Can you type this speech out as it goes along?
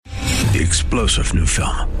The explosive new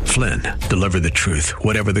film, Flynn, deliver the truth,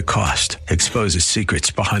 whatever the cost, exposes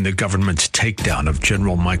secrets behind the government's takedown of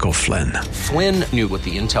General Michael Flynn. Flynn knew what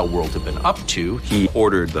the intel world had been up to. He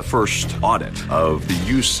ordered the first audit of the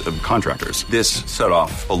use of contractors. This set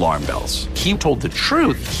off alarm bells. He told the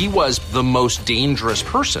truth. He was the most dangerous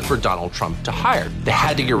person for Donald Trump to hire. They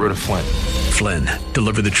had to get rid of Flynn. Flynn,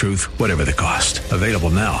 deliver the truth, whatever the cost. Available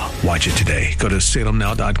now. Watch it today. Go to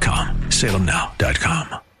salemnow.com.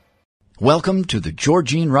 salemnow.com. Welcome to the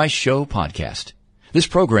Georgene Rice Show podcast. This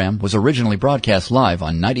program was originally broadcast live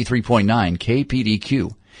on 93.9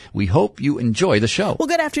 KPDQ. We hope you enjoy the show. Well,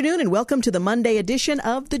 good afternoon and welcome to the Monday edition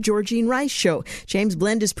of the Georgene Rice Show. James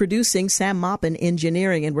Blend is producing, Sam Moppin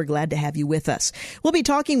engineering, and we're glad to have you with us. We'll be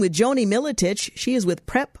talking with Joni Militich. She is with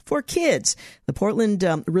Prep for Kids, the Portland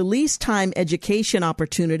release time education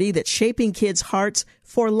opportunity that's shaping kids' hearts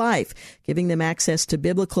for life, giving them access to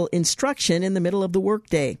biblical instruction in the middle of the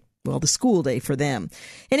workday. Well, the school day for them.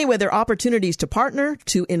 Anyway, there are opportunities to partner,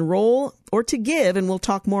 to enroll, or to give, and we'll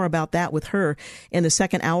talk more about that with her in the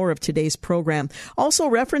second hour of today's program. Also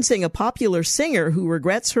referencing a popular singer who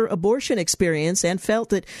regrets her abortion experience and felt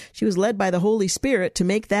that she was led by the Holy Spirit to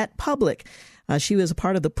make that public. She was a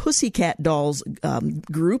part of the Pussycat Dolls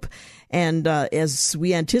group, and as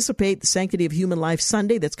we anticipate the Sanctity of Human Life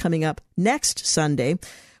Sunday that's coming up next Sunday,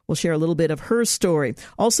 we'll share a little bit of her story.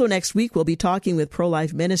 Also next week, we'll be talking with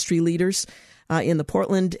pro-life ministry leaders in the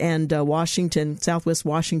Portland and Washington, Southwest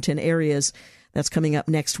Washington areas. That's coming up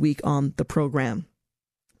next week on the program.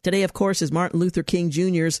 Today, of course, is Martin Luther King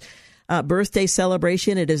Jr.'s birthday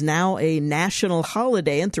celebration. It is now a national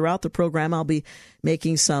holiday, and throughout the program, I'll be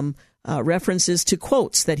making some references to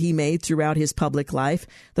quotes that he made throughout his public life.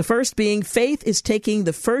 The first being, faith is taking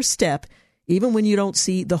the first step even when you don't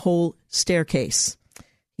see the whole staircase.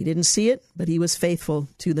 He didn't see it, but he was faithful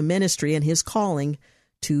to the ministry and his calling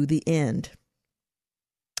to the end.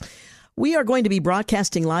 We are going to be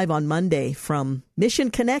broadcasting live on Monday from Mission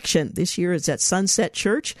Connection. This year it's at Sunset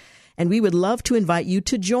Church, and we would love to invite you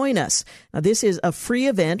to join us. Now, this is a free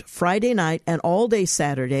event, Friday night and all day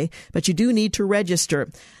Saturday, but you do need to register.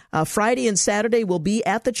 Friday and Saturday we'll be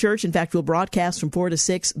at the church. In fact, we'll broadcast from 4 to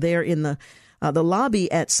 6 there in the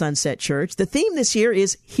lobby at Sunset Church. The theme this year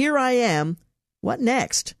is Here I Am. What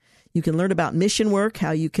next? You can learn about mission work,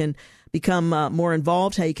 how you can become more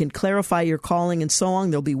involved, how you can clarify your calling and so on.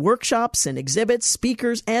 There'll be workshops and exhibits,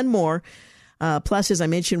 speakers, and more. Plus, as I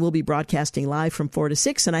mentioned, we'll be broadcasting live from 4 to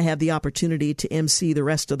 6, and I have the opportunity to MC the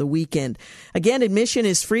rest of the weekend. Again, admission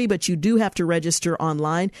is free, but you do have to register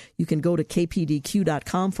online. You can go to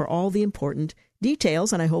kpdq.com for all the important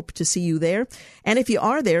details, and I hope to see you there. And if you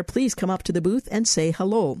are there, please come up to the booth and say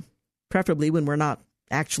hello, preferably when we're not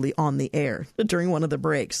actually on the air during one of the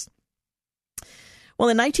breaks. Well,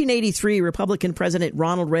 in 1983, Republican President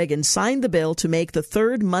Ronald Reagan signed the bill to make the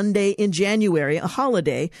third Monday in January a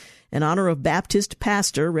holiday in honor of Baptist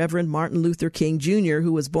pastor Reverend Martin Luther King Jr.,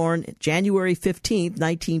 who was born January 15,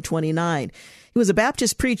 1929. He was a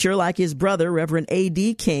Baptist preacher like his brother, Reverend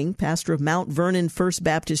A.D. King, pastor of Mount Vernon First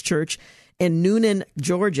Baptist Church in Noonan,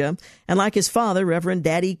 Georgia, and like his father, Reverend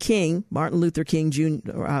Daddy King, Martin Luther King Jr.,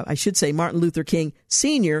 or I should say Martin Luther King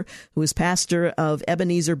Sr., who was pastor of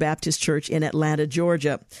Ebenezer Baptist Church in Atlanta,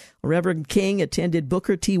 Georgia. Reverend King attended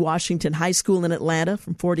Booker T. Washington High School in Atlanta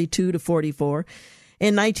from 42 to 44.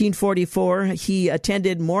 In 1944, he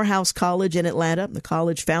attended Morehouse College in Atlanta, the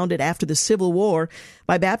college founded after the Civil War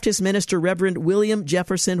by Baptist minister Reverend William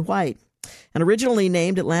Jefferson White. And originally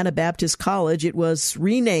named Atlanta Baptist College, it was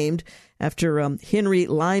renamed after Henry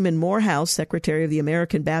Lyman Morehouse, secretary of the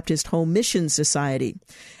American Baptist Home Mission Society.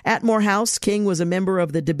 At Morehouse, King was a member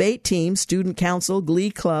of the debate team, student council,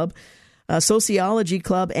 glee club, sociology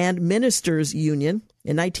club, and ministers union.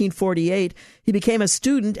 In 1948, he became a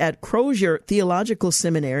student at Crozier Theological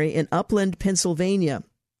Seminary in Upland, Pennsylvania.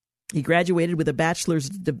 He graduated with a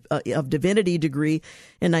Bachelor's of Divinity degree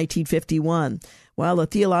in 1951. While a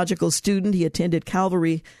theological student, he attended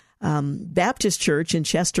Calvary Baptist Church in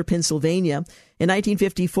Chester, Pennsylvania. In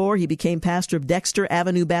 1954, he became pastor of Dexter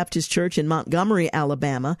Avenue Baptist Church in Montgomery,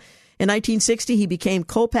 Alabama. In 1960, he became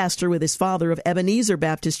co-pastor with his father of Ebenezer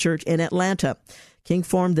Baptist Church in Atlanta. King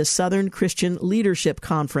formed the Southern Christian Leadership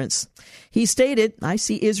Conference. He stated, "I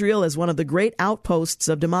see Israel as one of the great outposts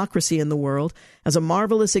of democracy in the world, as a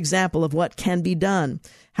marvelous example of what can be done,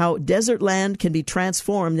 how desert land can be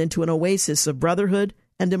transformed into an oasis of brotherhood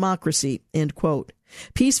and democracy," end quote.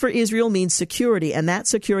 Peace for Israel means security, and that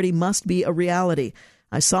security must be a reality.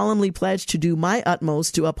 I solemnly pledge to do my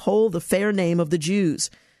utmost to uphold the fair name of the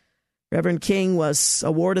Jews. Reverend King was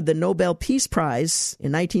awarded the Nobel Peace Prize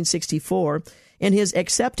in 1964. In his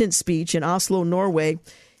acceptance speech in Oslo, Norway,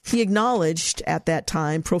 He acknowledged at that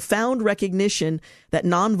time profound recognition that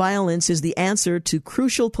nonviolence is the answer to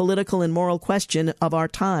crucial political and moral question of our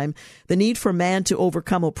time, the need for man to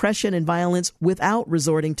overcome oppression and violence without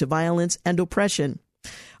resorting to violence and oppression.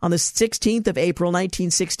 On the 16th of April,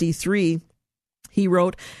 1963, he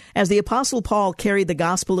wrote, "As the Apostle Paul carried the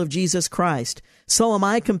gospel of Jesus Christ, so am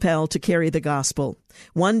I compelled to carry the gospel.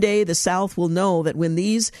 One day the South will know that when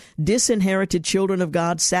these disinherited children of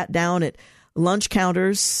God sat down at lunch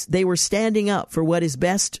counters, they were standing up for what is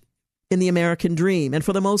best in the American dream and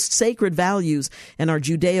for the most sacred values in our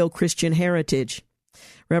Judeo-Christian heritage."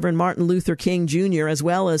 Reverend Martin Luther King Jr., as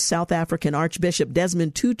well as South African Archbishop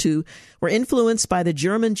Desmond Tutu, were influenced by the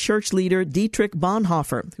German church leader Dietrich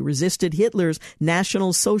Bonhoeffer, who resisted Hitler's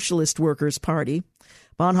National Socialist Workers' Party.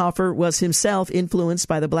 Bonhoeffer was himself influenced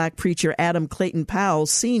by the black preacher Adam Clayton Powell,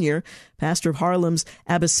 Sr., pastor of Harlem's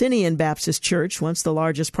Abyssinian Baptist Church, once the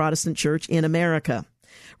largest Protestant church in America.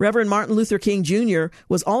 Reverend Martin Luther King Jr.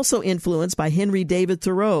 was also influenced by Henry David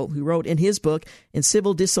Thoreau, who wrote in his book, In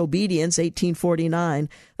Civil Disobedience, 1849,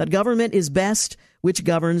 that government is best which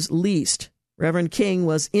governs least. Reverend King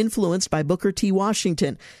was influenced by Booker T.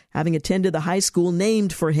 Washington, having attended the high school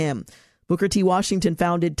named for him. Booker T. Washington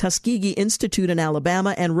founded Tuskegee Institute in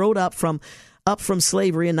Alabama and wrote Up from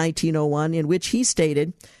Slavery in 1901, in which he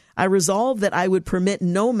stated, "I resolved that I would permit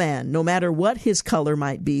no man, no matter what his color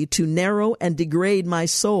might be, to narrow and degrade my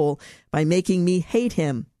soul by making me hate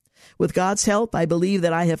him. With God's help, I believe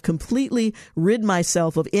that I have completely rid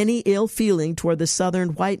myself of any ill feeling toward the Southern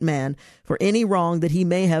white man for any wrong that he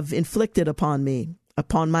may have inflicted upon me,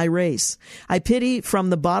 upon my race. I pity from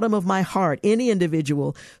the bottom of my heart any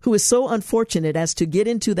individual who is so unfortunate as to get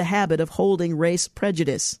into the habit of holding race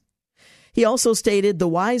prejudice." He also stated, "The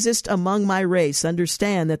wisest among my race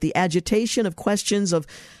understand that the agitation of questions of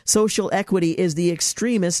social equity is the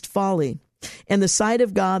extremest folly. In the sight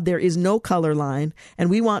of God, there is no color line, and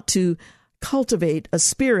we want to cultivate a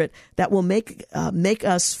spirit that will make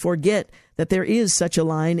us forget that there is such a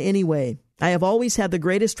line anyway. I have always had the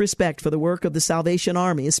greatest respect for the work of the Salvation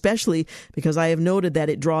Army, especially because I have noted that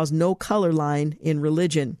it draws no color line in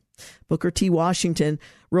religion." Booker T. Washington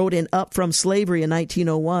wrote in Up from Slavery in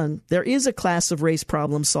 1901, "There is a class of race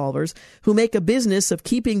problem solvers who make a business of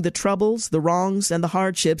keeping the troubles, the wrongs, and the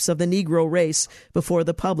hardships of the Negro race before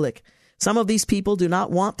the public. Some of these people do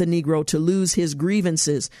not want the Negro to lose his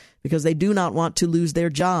grievances because they do not want to lose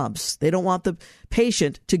their jobs. They don't want the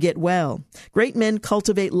patient to get well. Great men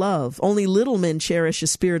cultivate love. Only little men cherish a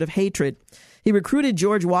spirit of hatred." He recruited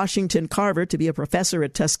George Washington Carver to be a professor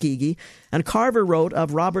at Tuskegee, and Carver wrote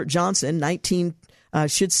of Robert Johnson, March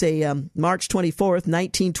 24th,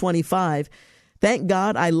 1925, "Thank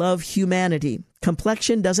God I love humanity.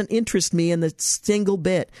 Complexion doesn't interest me in the single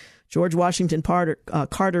bit." George Washington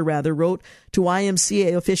Carter wrote to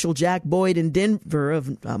YMCA official Jack Boyd in Denver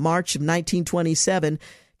of March of 1927,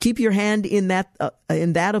 "Keep your hand in that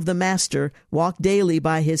of the Master, walk daily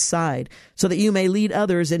by his side, so that you may lead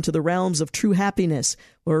others into the realms of true happiness,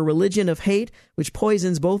 where a religion of hate, which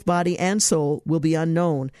poisons both body and soul, will be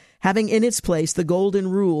unknown, having in its place the golden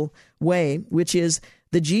rule way, which is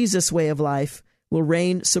the Jesus way of life, will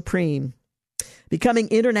reign supreme." Becoming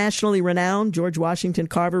internationally renowned, George Washington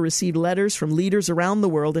Carver received letters from leaders around the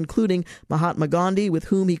world, including Mahatma Gandhi, with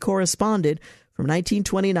whom he corresponded from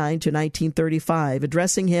 1929 to 1935,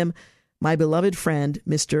 addressing him, "My beloved friend,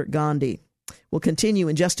 Mr. Gandhi." We'll continue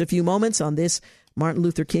in just a few moments on this Martin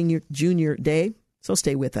Luther King Jr. Day, so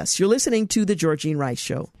stay with us. You're listening to The Georgene Rice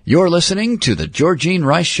Show. You're listening to The Georgene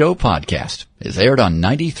Rice Show podcast. It's aired on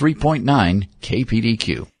 93.9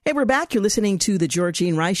 KPDQ. Hey, we're back. You're listening to The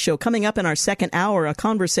Georgene Rice Show. Coming up in our second hour, a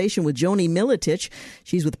conversation with Joni Miletich.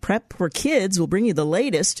 She's with Prep for Kids. We'll bring you the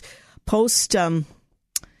latest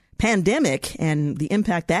post-pandemic and the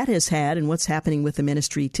impact that has had and what's happening with the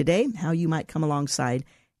ministry today, how you might come alongside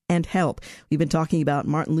and help. We've been talking about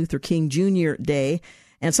Martin Luther King Jr. Day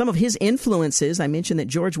and some of his influences. I mentioned that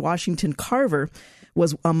George Washington Carver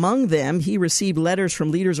was among them. He received letters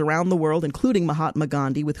from leaders around the world, including Mahatma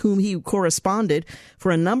Gandhi, with whom he corresponded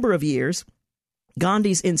for a number of years.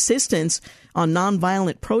 Gandhi's insistence on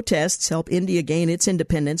nonviolent protests helped India gain its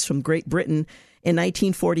independence from Great Britain in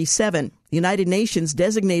 1947. The United Nations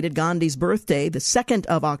designated Gandhi's birthday, the 2nd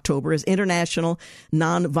of October, as International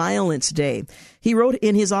Nonviolence Day. He wrote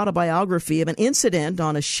in his autobiography of an incident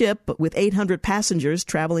on a ship with 800 passengers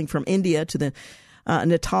traveling from India to the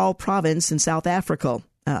Natal province in South Africa.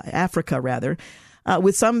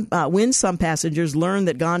 When some passengers learned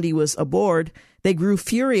that Gandhi was aboard, They grew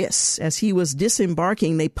furious. As he was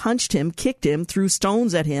disembarking, they punched him, kicked him, threw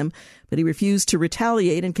stones at him, but he refused to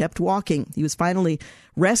retaliate and kept walking. He was finally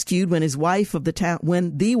rescued when the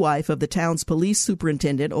wife of the town's police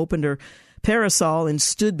superintendent opened her parasol and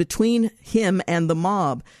stood between him and the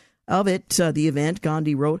mob. Of the event,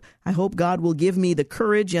 Gandhi wrote, "I hope God will give me the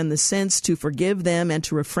courage and the sense to forgive them and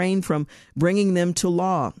to refrain from bringing them to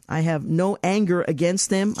law. I have no anger against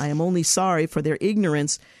them. I am only sorry for their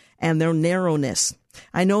ignorance and their narrowness.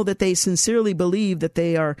 I know that they sincerely believe that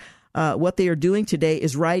they are what they are doing today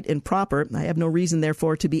is right and proper. I have no reason,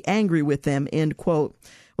 therefore, to be angry with them," end quote.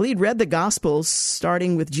 Well, he'd read the Gospels,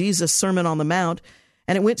 starting with Jesus' Sermon on the Mount,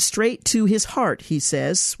 and it went straight to his heart, he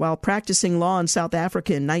says. While practicing law in South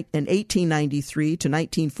Africa in 1893 to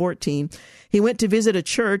 1914, he went to visit a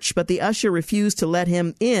church, but the usher refused to let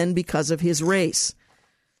him in because of his race.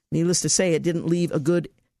 Needless to say, it didn't leave a good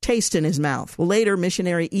taste in his mouth. Well, later,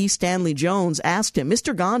 missionary E. Stanley Jones asked him,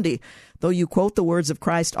 "Mr. Gandhi, though you quote the words of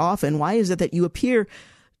Christ often, why is it that you appear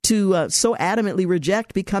to so adamantly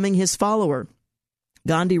reject becoming his follower?"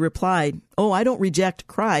 Gandhi replied, "Oh, I don't reject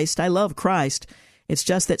Christ. I love Christ. It's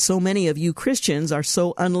just that so many of you Christians are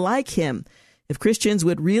so unlike him. If Christians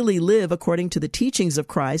would really live according to the teachings of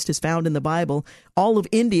Christ as found in the Bible, all of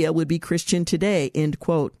India would be Christian today," end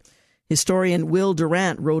quote. Historian Will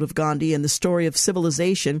Durant wrote of Gandhi in The Story of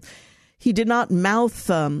Civilization, "He did not mouth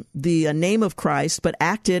the name of Christ, but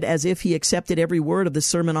acted as if he accepted every word of the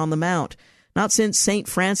Sermon on the Mount. Not since St.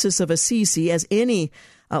 Francis of Assisi has any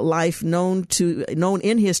life known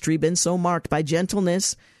in history been so marked by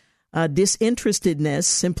gentleness, disinterestedness,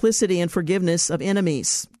 simplicity, and forgiveness of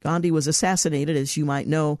enemies." Gandhi was assassinated, as you might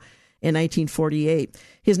know, in 1948.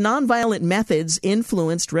 His nonviolent methods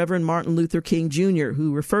influenced Reverend Martin Luther King Jr.,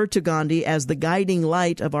 who referred to Gandhi as the guiding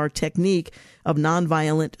light of our technique of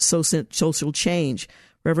nonviolent social change.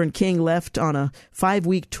 Reverend King left on a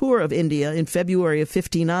 5-week tour of India in February of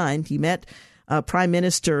 1959. He met Prime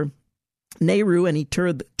Minister Nehru, and he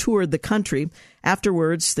toured the country.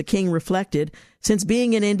 Afterwards, the king reflected, "Since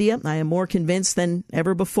being in India, I am more convinced than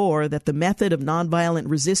ever before that the method of nonviolent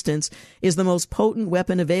resistance is the most potent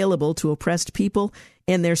weapon available to oppressed people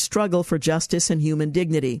in their struggle for justice and human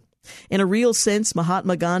dignity." In a real sense,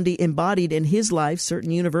 Mahatma Gandhi embodied in his life certain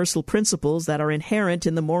universal principles that are inherent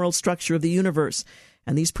in the moral structure of the universe,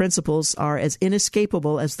 and these principles are as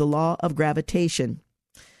inescapable as the law of gravitation.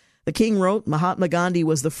 The king wrote, "Mahatma Gandhi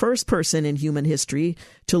was the first person in human history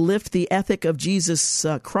to lift the ethic of Jesus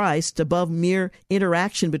Christ above mere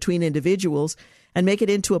interaction between individuals and make it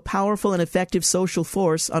into a powerful and effective social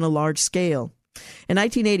force on a large scale." In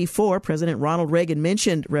 1984, President Ronald Reagan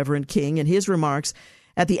mentioned Reverend King in his remarks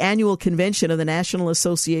at the annual convention of the National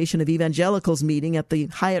Association of Evangelicals meeting at the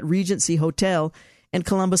Hyatt Regency Hotel in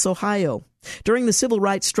Columbus, Ohio. During the civil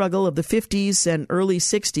rights struggle of the 50s and early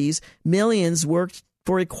 60s, millions worked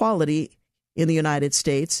for equality in the United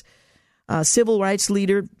States. Civil rights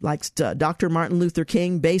leader like Dr. Martin Luther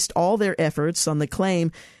King based all their efforts on the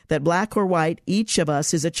claim that black or white, each of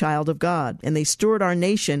us is a child of God, and they stirred our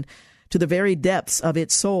nation to the very depths of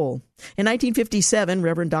its soul. In 1957,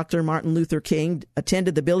 Reverend Dr. Martin Luther King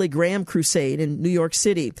attended the Billy Graham Crusade in New York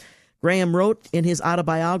City. Graham wrote in his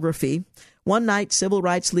autobiography, "One night, civil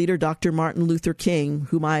rights leader Dr. Martin Luther King,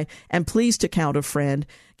 whom I am pleased to count a friend,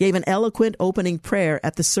 gave an eloquent opening prayer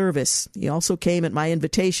at the service. He also came at my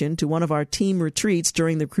invitation to one of our team retreats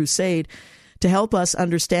during the crusade to help us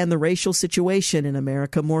understand the racial situation in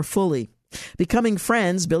America more fully. Becoming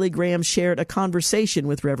friends, Billy Graham shared a conversation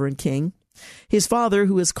with Reverend King. His father,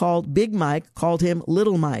 who is called Big Mike, called him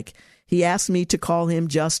Little Mike. He asked me to call him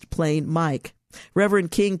just plain Mike.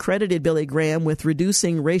 Reverend King credited Billy Graham with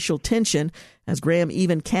reducing racial tension, as Graham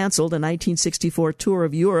even canceled a 1964 tour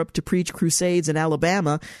of Europe to preach crusades in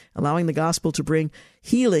Alabama, allowing the gospel to bring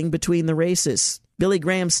healing between the races. Billy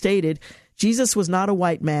Graham stated, "Jesus was not a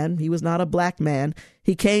white man. He was not a black man.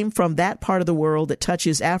 He came from that part of the world that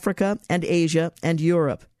touches Africa and Asia and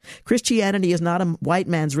Europe. Christianity is not a white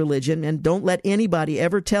man's religion, and don't let anybody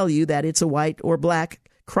ever tell you that it's a white or black.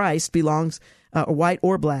 Christ belongs white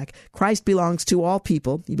or black. Christ belongs to all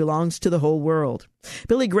people. He belongs to the whole world."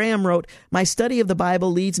 Billy Graham wrote, "My study of the Bible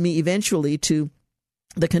leads me eventually to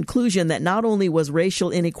the conclusion that not only was racial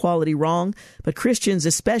inequality wrong, but Christians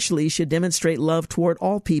especially should demonstrate love toward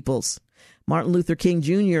all peoples." Martin Luther King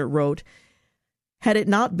Jr. wrote, "Had it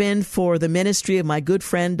not been for the ministry of my good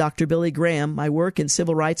friend Dr. Billy Graham, my work in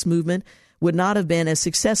civil rights movement would not have been as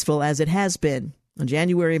successful as it has been." In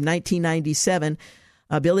January of 1997,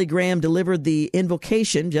 Billy Graham delivered the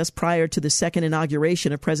invocation just prior to the second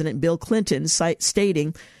inauguration of President Bill Clinton,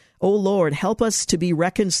 stating, "O Lord, help us to be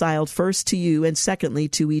reconciled first to you and secondly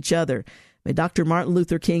to each other. May Dr. Martin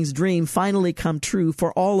Luther King's dream finally come true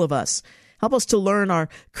for all of us. Help us to learn our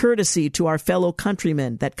courtesy to our fellow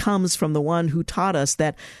countrymen that comes from the one who taught us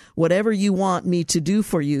that whatever you want me to do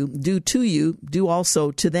for you, do to you, do also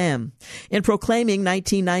to them. In proclaiming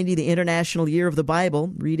 1990 the International Year of the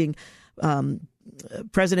Bible, reading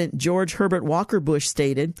President George Herbert Walker Bush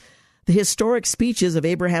stated, "The historic speeches of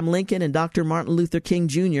Abraham Lincoln and Dr. Martin Luther King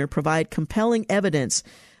Jr. provide compelling evidence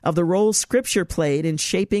of the role Scripture played in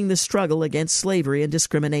shaping the struggle against slavery and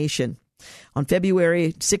discrimination." On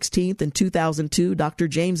February 16th in 2002, Dr.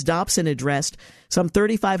 James Dobson addressed some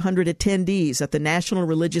 3,500 attendees at the National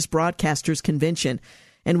Religious Broadcasters Convention,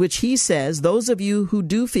 in which he says, "Those of you who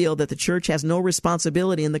do feel that the church has no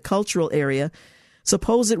responsibility in the cultural area,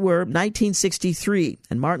 suppose it were 1963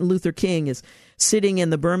 and Martin Luther King is sitting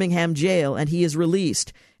in the Birmingham jail and he is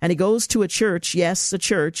released, and he goes to a church, yes, a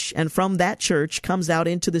church, and from that church comes out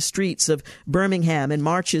into the streets of Birmingham and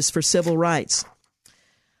marches for civil rights.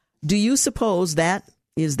 Do you suppose that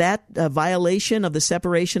is a violation of the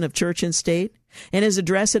separation of church and state?" In his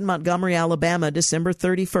address in Montgomery, Alabama, December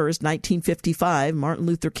 31st, 1955, Martin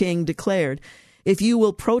Luther King declared, "If you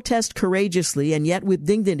will protest courageously and yet with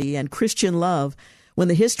dignity and Christian love, when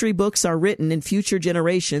the history books are written in future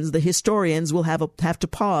generations, the historians will have to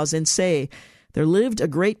pause and say, 'There lived a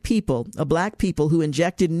great people, a black people who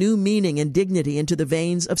injected new meaning and dignity into the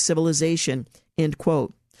veins of civilization.'" End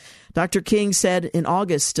quote. Dr. King said in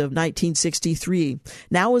August of 1963,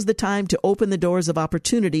 "Now is the time to open the doors of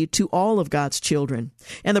opportunity to all of God's children.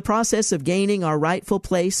 In the process of gaining our rightful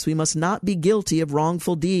place, we must not be guilty of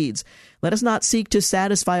wrongful deeds. Let us not seek to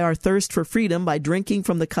satisfy our thirst for freedom by drinking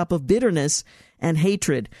from the cup of bitterness and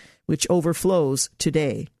hatred, which overflows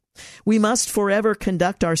today. We must forever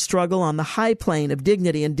conduct our struggle on the high plane of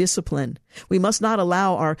dignity and discipline. We must not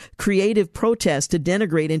allow our creative protest to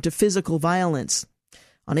denigrate into physical violence."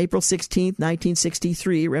 On April 16,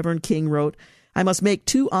 1963, Reverend King wrote, "I must make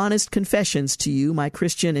two honest confessions to you, my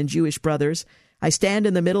Christian and Jewish brothers. I stand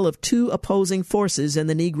in the middle of two opposing forces in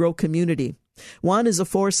the Negro community. One is a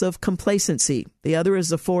force of complacency. The other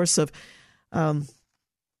is a force of that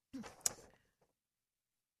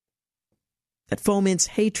foments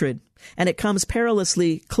hatred, and it comes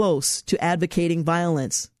perilously close to advocating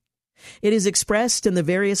violence. It is expressed in the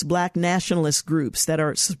various black nationalist groups that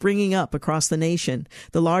are springing up across the nation,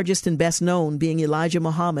 the largest and best known being Elijah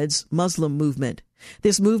Muhammad's Muslim movement.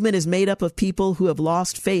 This movement is made up of people who have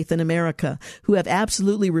lost faith in America, who have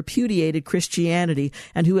absolutely repudiated Christianity,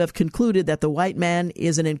 and who have concluded that the white man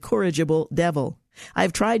is an incorrigible devil. I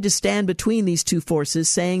have tried to stand between these two forces,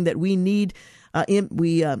 saying that we need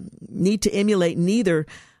to emulate neither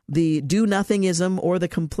the do-nothingism or the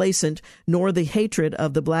complacent, nor the hatred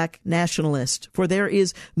of the black nationalist, for there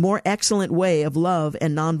is more excellent way of love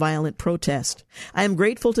and nonviolent protest. I am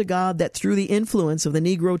grateful to God that through the influence of the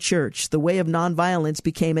Negro Church, the way of nonviolence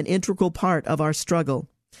became an integral part of our struggle.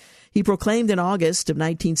 He proclaimed in August of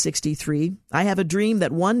 1963, "I have a dream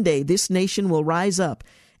that one day this nation will rise up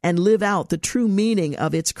and live out the true meaning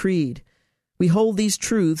of its creed. We hold these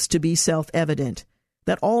truths to be self-evident,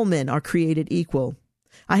 that all men are created equal.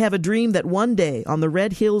 I have a dream that one day on the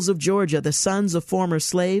red hills of Georgia, the sons of former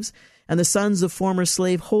slaves and the sons of former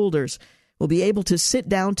slave holders will be able to sit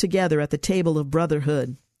down together at the table of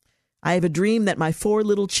brotherhood. I have a dream that my 4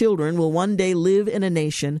 little children will one day live in a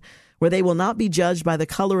nation where they will not be judged by the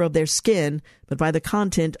color of their skin, but by the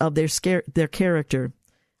content of their character.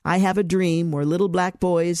 I have a dream where little black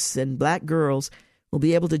boys and black girls will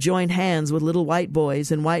be able to join hands with little white boys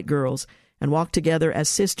and white girls and walk together as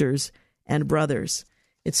sisters and brothers."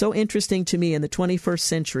 It's so interesting to me in the 21st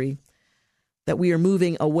century that we are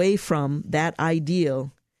moving away from that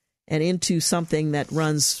ideal and into something that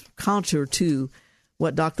runs counter to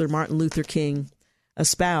what Dr. Martin Luther King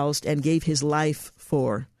espoused and gave his life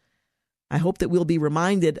for. I hope that we'll be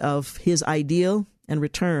reminded of his ideal and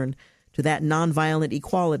return to that nonviolent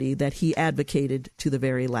equality that he advocated to the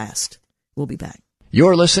very last. We'll be back.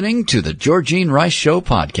 You're listening to the Georgene Rice Show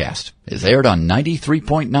podcast. It's aired on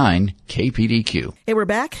 93.9 KPDQ. Hey, we're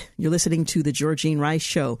back. You're listening to the Georgene Rice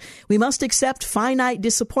Show. We must accept finite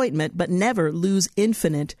disappointment, but never lose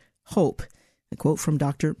infinite hope. A quote from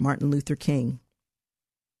Dr. Martin Luther King.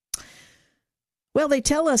 Well, they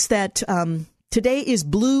tell us that today is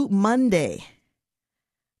Blue Monday.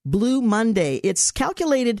 Blue Monday. It's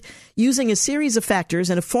calculated using a series of factors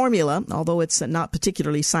and a formula, although it's not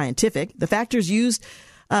particularly scientific. The factors used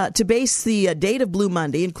to base the date of Blue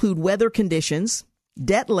Monday include weather conditions,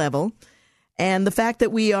 debt level, and the fact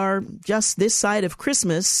that we are just this side of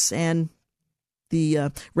Christmas, and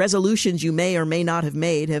the resolutions you may or may not have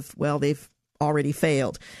made they've already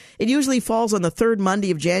failed. It usually falls on the third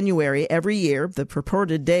Monday of January every year. The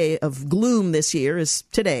purported day of gloom this year is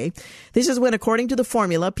today. This is when, according to the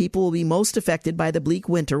formula, people will be most affected by the bleak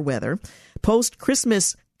winter weather,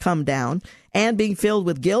 post-Christmas come down, and being filled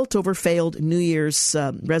with guilt over failed New Year's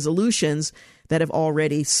resolutions that have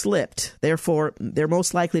already slipped. Therefore, they're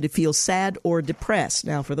most likely to feel sad or depressed.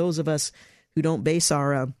 Now, for those of us who don't base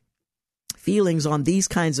our feelings on these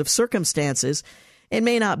kinds of circumstances, it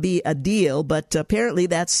may not be a deal, but apparently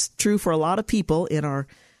that's true for a lot of people in our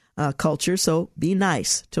culture. So be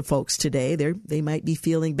nice to folks today. They might be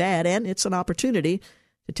feeling bad, and it's an opportunity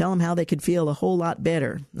to tell them how they could feel a whole lot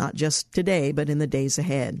better, not just today, but in the days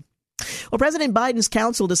ahead. Well, President Biden's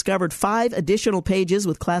counsel discovered 5 additional pages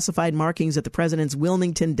with classified markings at the president's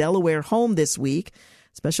Wilmington, Delaware home this week.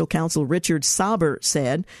 Special counsel Richard Sauber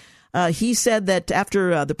said. He said that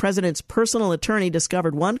after the president's personal attorney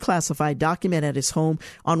discovered one classified document at his home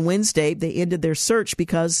on Wednesday, they ended their search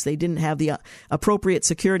because they didn't have the appropriate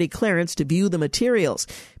security clearance to view the materials.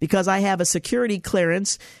 Because I have a security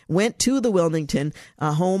clearance, went to the Wilmington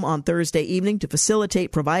home on Thursday evening to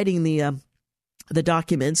facilitate providing the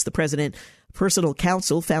documents, the president's personal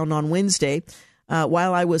counsel found on Wednesday.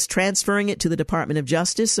 While I was transferring it to the Department of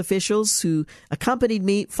Justice, officials who accompanied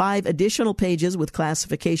me, 5 additional pages with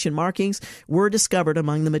classification markings were discovered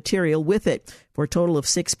among the material with it. For a total of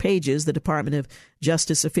 6 pages, the Department of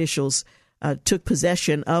Justice officials took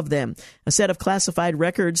possession of them. A set of classified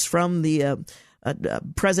records from the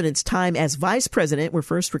president's time as vice president were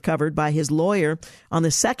first recovered by his lawyer on the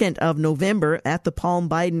 2nd of November at the Penn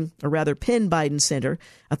Biden Center,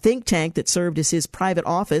 a think tank that served as his private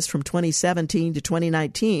office from 2017 to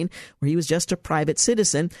 2019, where he was just a private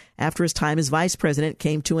citizen after his time as vice president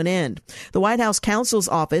came to an end. The White House counsel's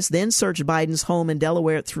office then searched Biden's home in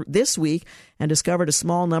Delaware this week and discovered a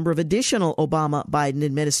small number of additional Obama-Biden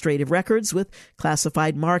administrative records with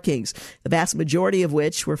classified markings, the vast majority of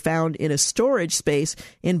which were found in a storage space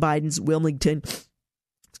in Biden's Wilmington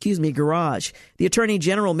garage. The Attorney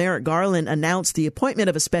General Merrick Garland announced the appointment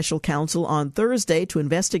of a special counsel on Thursday to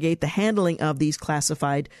investigate the handling of these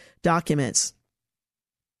classified documents.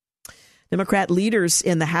 Democrat leaders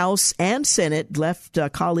in the House and Senate left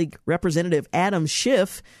colleague Representative Adam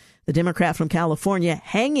Schiff, the Democrat from California,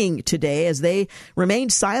 hanging today as they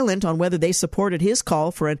remained silent on whether they supported his call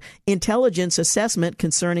for an intelligence assessment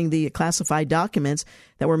concerning the classified documents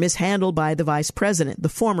that were mishandled by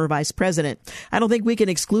the former vice president. I don't think we can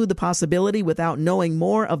exclude the possibility without knowing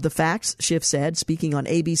more of the facts, Schiff said, speaking on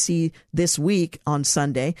ABC This Week on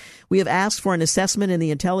Sunday. We have asked for an assessment in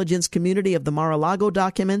the intelligence community of the Mar-a-Lago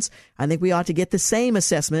documents. I think we ought to get the same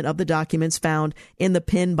assessment of the documents found in the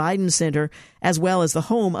Penn Biden Center, as well as the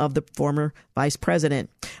home of the former vice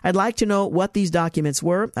president. I'd like to know what these documents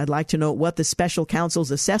were. I'd like to know what the special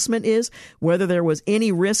counsel's assessment is, whether there was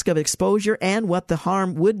any risk of exposure and what the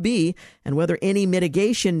harm would be, and whether any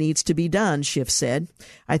mitigation needs to be done, Schiff said.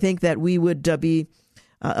 I think that we would be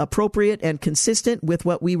appropriate and consistent with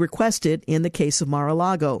what we requested in the case of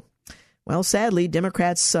Mar-a-Lago. Well, sadly,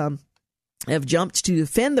 Democrats have jumped to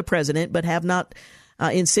defend the president, but have not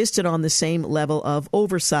insisted on the same level of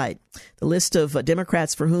oversight. The list of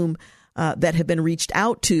Democrats for whom that have been reached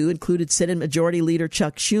out to included Senate Majority Leader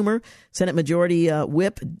Chuck Schumer, Senate Majority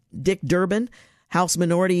Whip Dick Durbin, House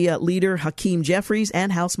Minority Leader Hakeem Jeffries,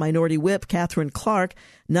 and House Minority Whip Catherine Clark,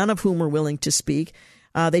 none of whom were willing to speak.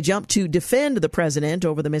 They jumped to defend the president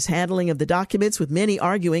over the mishandling of the documents, with many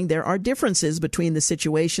arguing there are differences between the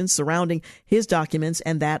situations surrounding his documents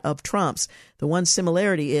and that of Trump's. The one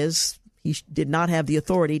similarity is he did not have the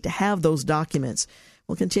authority to have those documents.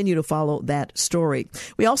 We'll continue to follow that story.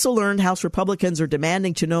 We also learned House Republicans are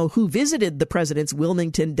demanding to know who visited the president's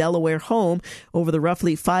Wilmington, Delaware home over the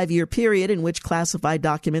roughly 5-year period in which classified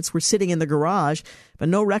documents were sitting in the garage, but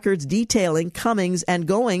no records detailing comings and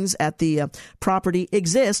goings at the property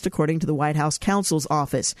exist, according to the White House counsel's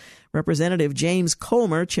office. Representative James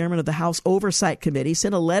Comer, chairman of the House Oversight Committee,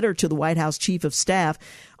 sent a letter to the White House chief of staff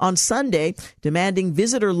on Sunday demanding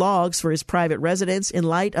visitor logs for his private residence in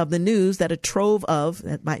light of the news that a trove of,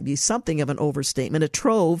 that might be something of an overstatement, a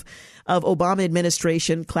trove of Obama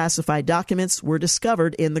administration classified documents were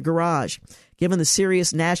discovered in the garage. Given the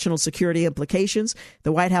serious national security implications,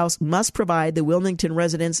 the White House must provide the Wilmington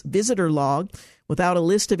resident's visitor log. Without a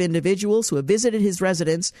list of individuals who have visited his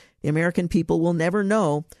residence, the American people will never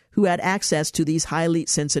know who had access to these highly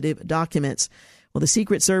sensitive documents. Well, the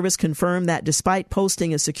Secret Service confirmed that despite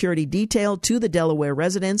posting a security detail to the Delaware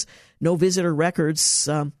residence, no visitor records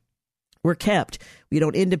were kept. We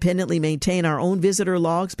don't independently maintain our own visitor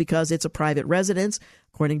logs because it's a private residence,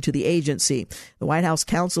 according to the agency. The White House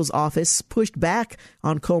counsel's office pushed back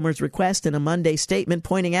on Comer's request in a Monday statement,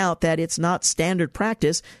 pointing out that it's not standard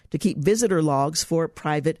practice to keep visitor logs for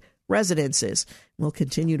private residences. We'll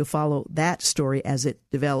continue to follow that story as it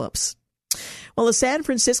develops. Well, the San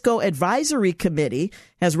Francisco Advisory Committee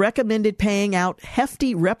has recommended paying out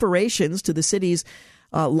hefty reparations to the city's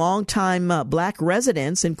longtime black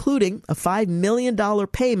residents, including a $5 million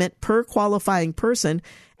payment per qualifying person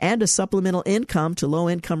and a supplemental income to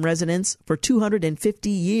low-income residents for 250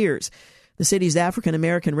 years. The city's African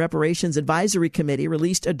American Reparations Advisory Committee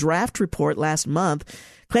released a draft report last month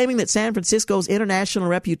claiming that San Francisco's international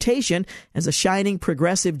reputation as a shining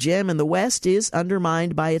progressive gem in the West is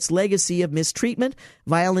undermined by its legacy of mistreatment,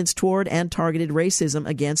 violence toward, and targeted racism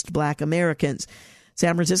against black Americans.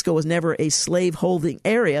 San Francisco was never a slave-holding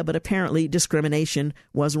area, but apparently discrimination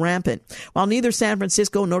was rampant. While neither San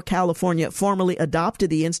Francisco nor California formally adopted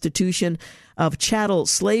the institution of chattel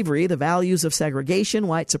slavery, the values of segregation,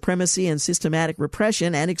 white supremacy, and systematic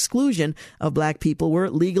repression and exclusion of black people were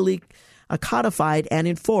legally codified and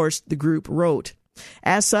enforced, the group wrote.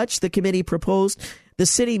 As such, the committee proposed the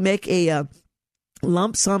city make a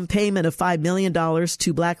lump sum payment of $5 million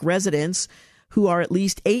to black residents who are at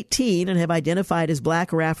least 18 and have identified as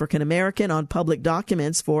black or African American on public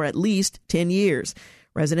documents for at least 10 years.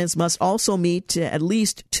 Residents must also meet at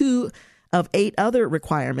least 2 of 8 other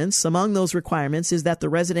requirements. Among those requirements is that the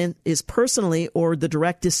resident is personally or the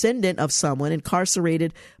direct descendant of someone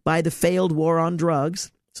incarcerated by the failed war on drugs.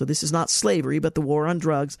 So this is not slavery, but the war on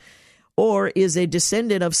drugs. Or is a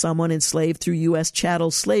descendant of someone enslaved through U.S.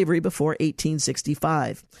 chattel slavery before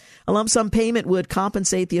 1865. A lump sum payment would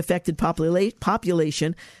compensate the affected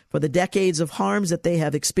population for the decades of harms that they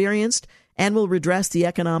have experienced and will redress the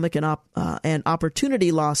economic and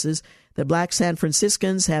opportunity losses that black San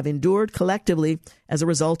Franciscans have endured collectively as a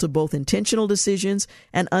result of both intentional decisions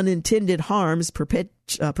and unintended harms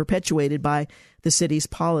perpetuated by the city's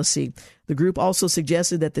policy. The group also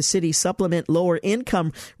suggested that the city supplement lower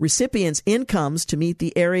income recipients' incomes to meet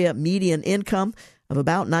the area median income of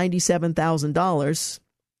about $97,000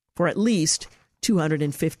 for at least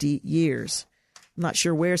 250 years. I'm not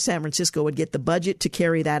sure where San Francisco would get the budget to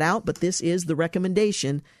carry that out, but this is the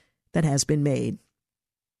recommendation that has been made.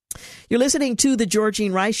 You're listening to The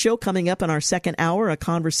Georgene Rice Show. Coming up in our second hour, a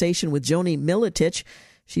conversation with Joni Militich.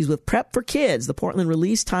 She's with Prep for Kids, the Portland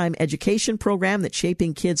Release Time education program that's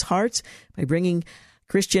shaping kids' hearts by bringing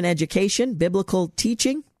Christian education, biblical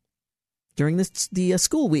teaching during the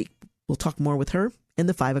school week. We'll talk more with her in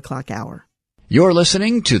the 5 o'clock hour. You're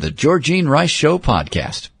listening to the Georgene Rice Show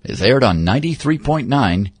podcast. It's aired on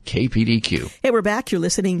 93.9 KPDQ. Hey, we're back. You're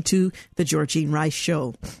listening to the Georgene Rice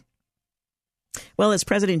Show. Well, as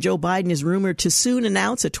President Joe Biden is rumored to soon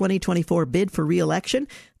announce a 2024 bid for re-election,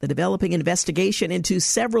 the developing investigation into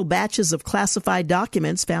several batches of classified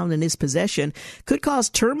documents found in his possession could cause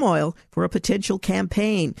turmoil for a potential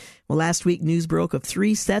campaign. Well, last week, news broke of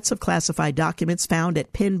 3 sets of classified documents found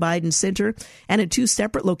at Penn Biden Center and in 2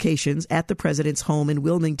 separate locations at the president's home in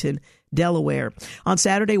Wilmington, Delaware. On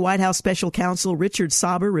Saturday, White House Special Counsel Richard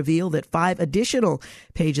Sauber revealed that 5 additional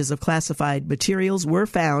pages of classified materials were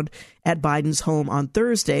found at Biden's home on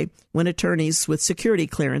Thursday when attorneys with security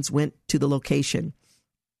clearance went to the location.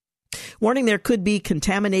 Warning there could be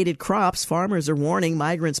contaminated crops, farmers are warning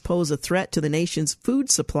migrants pose a threat to the nation's food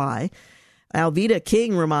supply. Alveda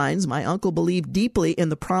King reminds, my uncle believed deeply in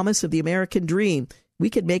the promise of the American dream. We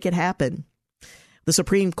could make it happen. The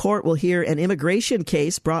Supreme Court will hear an immigration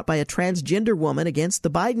case brought by a transgender woman against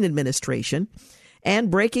the Biden administration.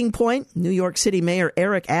 And breaking point, New York City Mayor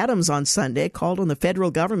Eric Adams on Sunday called on the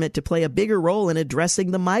federal government to play a bigger role in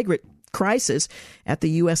addressing the migrant crisis at the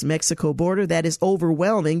U.S.-Mexico border that is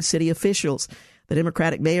overwhelming city officials. The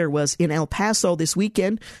Democratic mayor was in El Paso this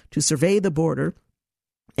weekend to survey the border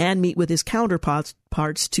and meet with his counterparts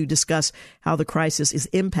to discuss how the crisis is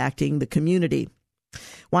impacting the community.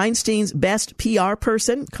 Weinstein's best PR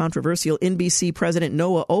person, controversial NBC President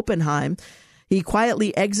Noah Oppenheim, he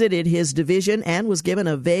quietly exited his division and was given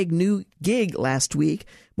a vague new gig last week,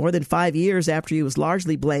 more than 5 years after he was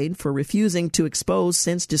largely blamed for refusing to expose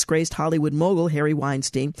since-disgraced Hollywood mogul Harvey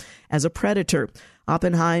Weinstein as a predator.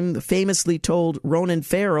 Oppenheim famously told Ronan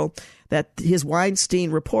Farrow that his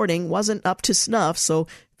Weinstein reporting wasn't up to snuff, so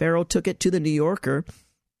Farrow took it to The New Yorker,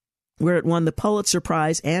 where it won the Pulitzer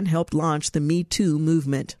Prize and helped launch the Me Too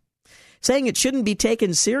movement. Saying it shouldn't be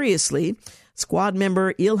taken seriously, Squad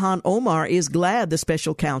member Ilhan Omar is glad the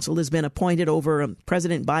special counsel has been appointed over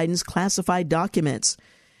President Biden's classified documents.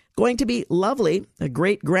 Going to be lovely. A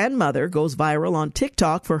great-grandmother goes viral on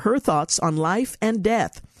TikTok for her thoughts on life and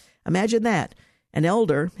death. Imagine that, an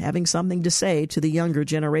elder having something to say to the younger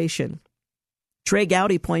generation. Trey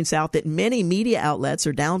Gowdy points out that many media outlets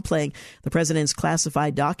are downplaying the president's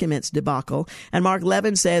classified documents debacle, and Mark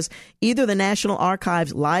Levin says either the National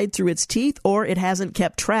Archives lied through its teeth or it hasn't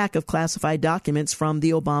kept track of classified documents from the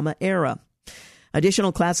Obama era.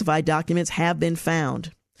 Additional classified documents have been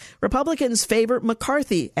found. Republicans favor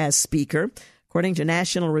McCarthy as Speaker. According to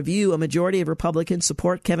National Review, a majority of Republicans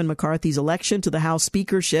support Kevin McCarthy's election to the House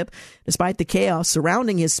speakership. Despite the chaos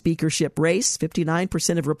surrounding his speakership race,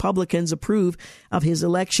 59% of Republicans approve of his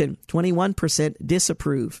election, 21%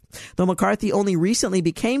 disapprove. Though McCarthy only recently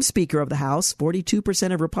became Speaker of the House,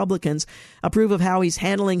 42% of Republicans approve of how he's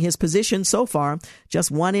handling his position so far.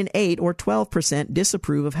 Just 1 in 8, or 12%,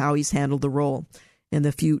 disapprove of how he's handled the role in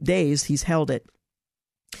the few days he's held it.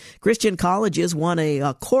 Christian colleges won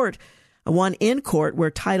in court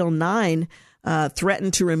where Title IX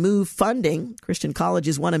threatened to remove funding. Christian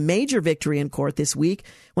colleges won a major victory in court this week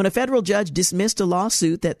when a federal judge dismissed a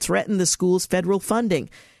lawsuit that threatened the school's federal funding.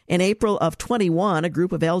 In April of 21, a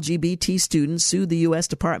group of LGBT students sued the U.S.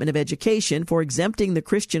 Department of Education for exempting the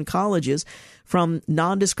Christian colleges from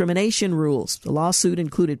non-discrimination rules. The lawsuit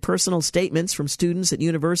included personal statements from students at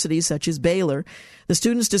universities such as Baylor. The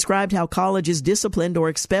students described how colleges disciplined or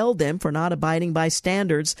expelled them for not abiding by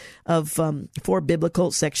standards for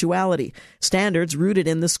biblical sexuality, standards rooted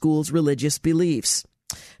in the school's religious beliefs.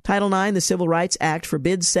 Title IX, the Civil Rights Act,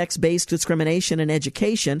 forbids sex-based discrimination in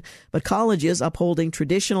education, but colleges upholding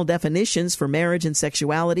traditional definitions for marriage and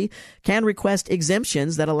sexuality can request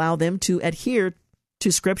exemptions that allow them to adhere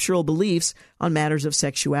to scriptural beliefs on matters of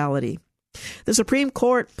sexuality. The Supreme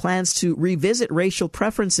Court plans to revisit racial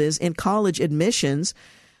preferences in college admissions.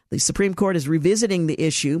 The Supreme Court is revisiting the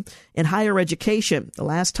issue in higher education. The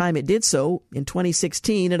last time it did so, in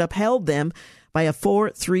 2016, it upheld them by a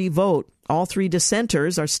 4-3 vote. All 3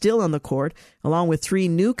 dissenters are still on the court, along with 3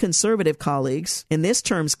 new conservative colleagues. In this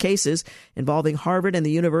term's cases involving Harvard and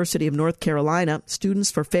the University of North Carolina, Students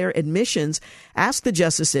for Fair Admissions asked the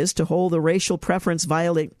justices to hold the racial preference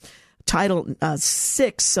violate Title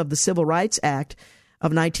VI of the Civil Rights Act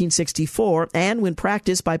of 1964, and when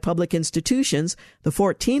practiced by public institutions, the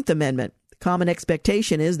 14th Amendment. Common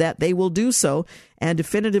expectation is that they will do so and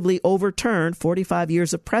definitively overturn 45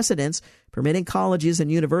 years of precedents permitting colleges and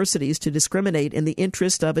universities to discriminate in the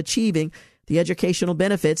interest of achieving the educational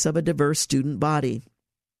benefits of a diverse student body.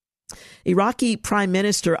 Iraqi Prime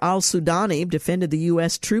Minister al-Sudani defended the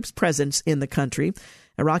U.S. troops' presence in the country.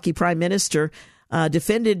 Iraqi Prime Minister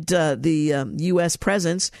defended the U.S.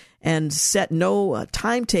 presence and set no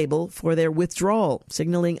timetable for their withdrawal,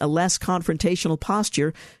 signaling a less confrontational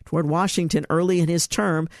posture toward Washington early in his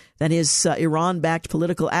term than his Iran-backed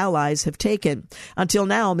political allies have taken. Until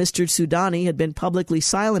now, Mr. Sudani had been publicly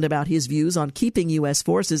silent about his views on keeping U.S.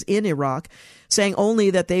 forces in Iraq, saying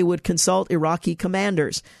only that they would consult Iraqi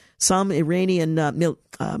commanders. Some Iranian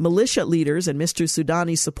militia leaders and Mr.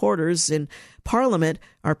 Sudani's supporters in parliament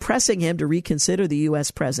are pressing him to reconsider the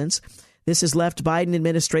U.S. presence. This has left Biden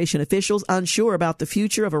administration officials unsure about the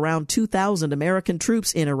future of around 2,000 American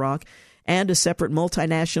troops in Iraq and a separate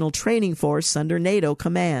multinational training force under NATO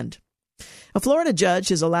command. A Florida judge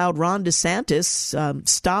has allowed Ron DeSantis'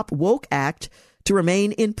 Stop Woke Act to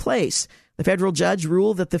remain in place. The federal judge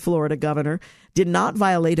ruled that the Florida governor did not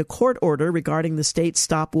violate a court order regarding the state's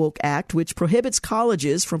Stop Woke Act, which prohibits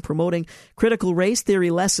colleges from promoting critical race theory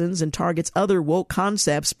lessons and targets other woke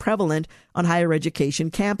concepts prevalent on higher education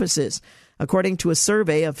campuses. According to a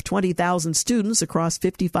survey of 20,000 students across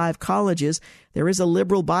 55 colleges, there is a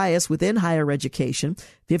liberal bias within higher education.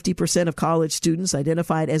 50% of college students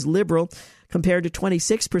identified as liberal compared to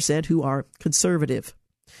 26% who are conservative.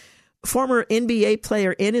 Former NBA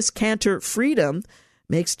player Enes Kanter Freedom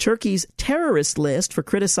makes Turkey's terrorist list for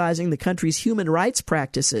criticizing the country's human rights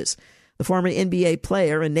practices. The former NBA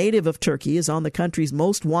player, a native of Turkey, is on the country's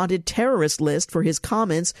most wanted terrorist list for his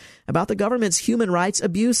comments about the government's human rights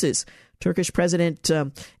abuses. Turkish President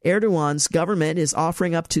Erdogan's government is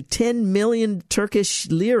offering up to 10 million Turkish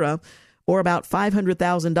lira, or about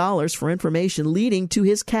 $500,000, for information leading to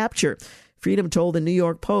his capture. Freedom told the New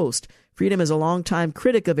York Post. Freedom is a longtime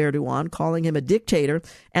critic of Erdogan, calling him a dictator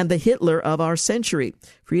and the Hitler of our century.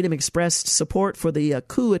 Freedom expressed support for the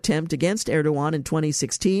coup attempt against Erdogan in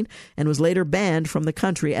 2016 and was later banned from the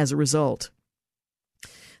country as a result.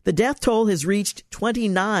 The death toll has reached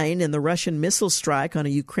 29 in the Russian missile strike on a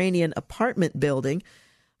Ukrainian apartment building.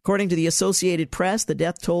 According to the Associated Press, the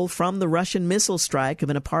death toll from the Russian missile strike of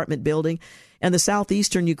an apartment building in the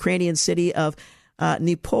southeastern Ukrainian city of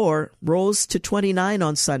Nipur rose to 29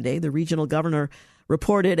 on Sunday, the regional governor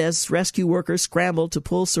reported, as rescue workers scrambled to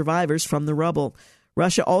pull survivors from the rubble.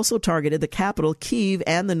 Russia also targeted the capital, Kyiv,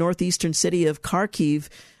 and the northeastern city of Kharkiv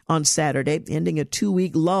on Saturday, ending a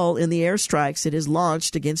 2-week lull in the airstrikes it has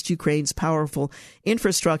launched against Ukraine's powerful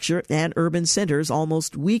infrastructure and urban centers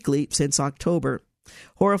almost weekly since October.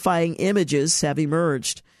 Horrifying images have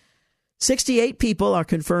emerged. 68 people are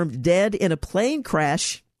confirmed dead in a plane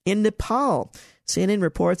crash in Nepal. CNN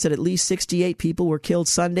reports that at least 68 people were killed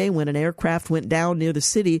Sunday when an aircraft went down near the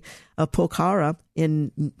city of Pokhara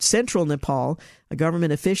in central Nepal. A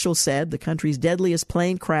government official said the country's deadliest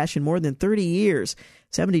plane crash in more than 30 years.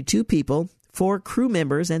 72 people, 4 crew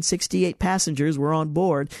members, and 68 passengers were on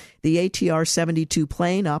board the ATR-72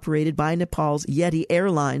 plane operated by Nepal's Yeti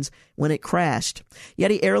Airlines when it crashed.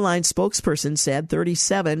 Yeti Airlines spokesperson said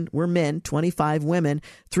 37 were men, 25 women,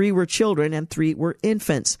 3 were children, and 3 were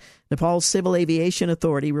infants. Nepal's Civil Aviation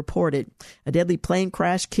Authority reported a deadly plane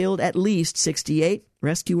crash killed at least 68.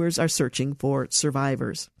 Rescuers are searching for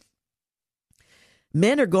survivors.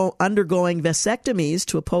 Men are undergoing vasectomies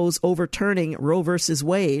to oppose overturning Roe v.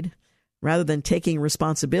 Wade rather than taking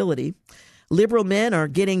responsibility. Liberal men are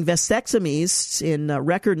getting vasectomies in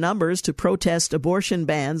record numbers to protest abortion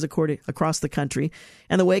bans across the country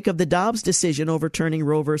in the wake of the Dobbs decision overturning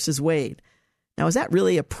Roe v. Wade. Now, is that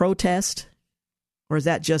really a protest, or is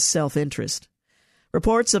that just self-interest?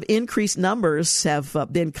 Reports of increased numbers have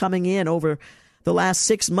been coming in over the last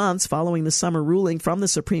 6 months following the summer ruling from the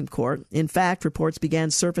Supreme Court. In fact, reports began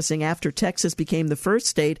surfacing after Texas became the first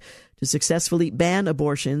state to successfully ban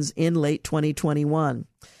abortions in late 2021.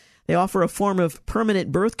 They offer a form of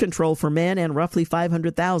permanent birth control for men, and roughly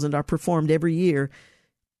 500,000 are performed every year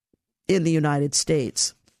in the United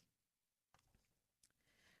States.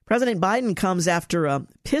 President Biden comes after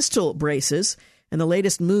pistol braces. In the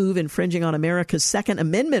latest move infringing on America's Second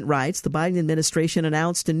Amendment rights, the Biden administration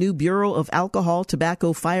announced a new Bureau of Alcohol,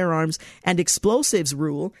 Tobacco, Firearms, and Explosives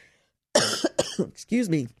rule,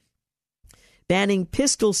 banning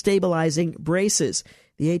pistol stabilizing braces.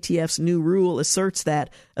 The ATF's new rule asserts that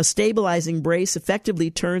a stabilizing brace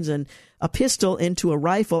effectively turns a pistol into a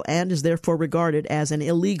rifle and is therefore regarded as an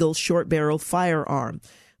illegal short-barrel firearm.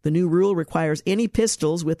 The new rule requires any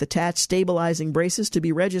pistols with attached stabilizing braces to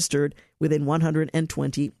be registered within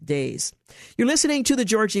 120 days. You're listening to The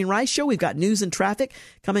Georgene Rice Show. We've got news and traffic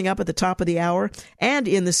coming up at the top of the hour. And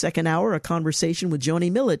in the second hour, a conversation with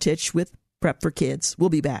Joni Militich with Prep for Kids. We'll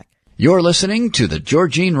be back. You're listening to The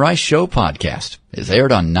Georgene Rice Show podcast. It's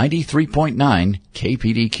aired on 93.9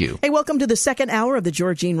 KPDQ. Hey, welcome to the second hour of The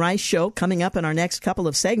Georgene Rice Show. Coming up in our next couple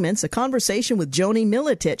of segments, a conversation with Joni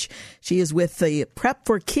Militich. She is with the Prep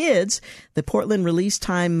for Kids, the Portland Release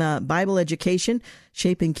Time Bible Education,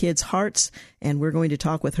 Shaping Kids' Hearts. And we're going to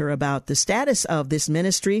talk with her about the status of this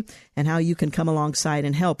ministry and how you can come alongside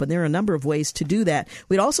and help. And there are a number of ways to do that.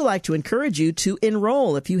 We'd also like to encourage you to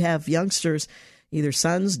enroll if you have youngsters, either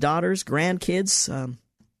sons, daughters, grandkids,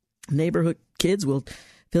 neighborhood kids. We'll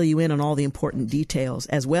fill you in on all the important details,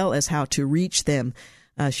 as well as how to reach them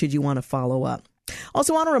should you want to follow up.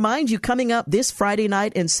 Also want to remind you, coming up this Friday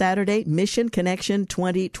night and Saturday, Mission Connection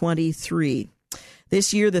 2023.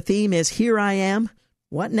 This year, the theme is Here I Am,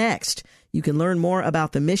 What Next? You can learn more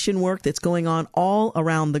about the mission work that's going on all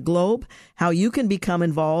around the globe, how you can become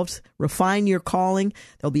involved, refine your calling.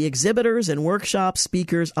 There'll be exhibitors and workshops,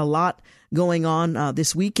 speakers, a lot going on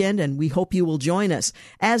this weekend, and we hope you will join us.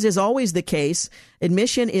 As is always the case,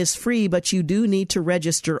 admission is free, but you do need to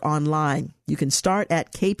register online. You can start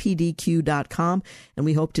at kpdq.com, and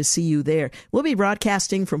we hope to see you there. We'll be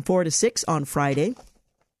broadcasting from 4 to 6 on Friday,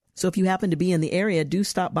 so if you happen to be in the area, do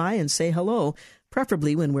stop by and say hello,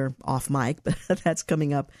 preferably when we're off mic, but that's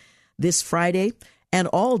coming up this Friday and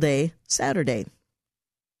all day Saturday.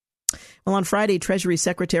 Well, on Friday, Treasury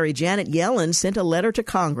Secretary Janet Yellen sent a letter to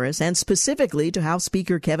Congress and specifically to House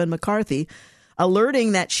Speaker Kevin McCarthy,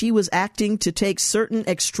 alerting that she was acting to take certain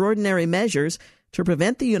extraordinary measures to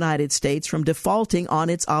prevent the United States from defaulting on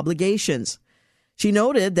its obligations. She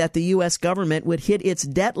noted that the U.S. government would hit its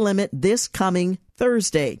debt limit this coming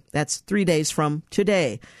Thursday, that's 3 days from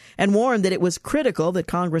today, and warned that it was critical that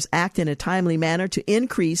Congress act in a timely manner to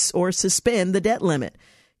increase or suspend the debt limit.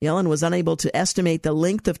 Yellen was unable to estimate the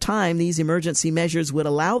length of time these emergency measures would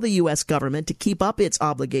allow the U.S. government to keep up its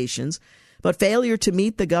obligations, but failure to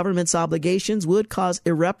meet the government's obligations would cause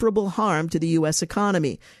irreparable harm to the U.S.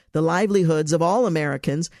 economy, the livelihoods of all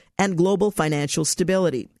Americans, and global financial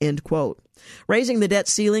stability, end quote. Raising the debt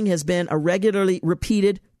ceiling has been a regularly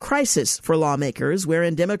repeated crisis for lawmakers,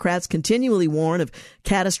 wherein Democrats continually warn of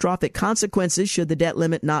catastrophic consequences should the debt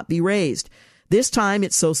limit not be raised. This time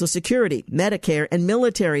it's Social Security, Medicare, and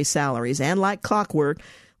military salaries. And like clockwork,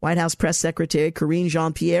 White House Press Secretary Karine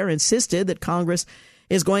Jean-Pierre insisted that Congress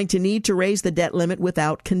is going to need to raise the debt limit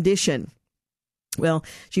without condition. Well,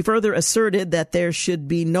 she further asserted that there should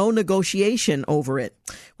be no negotiation over it.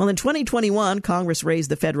 Well, in 2021, Congress raised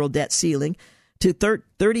the federal debt ceiling to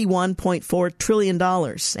 $31.4 trillion.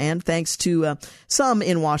 And thanks to some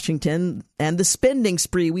in Washington and the spending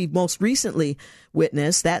spree we've most recently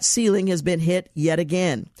witnessed, that ceiling has been hit yet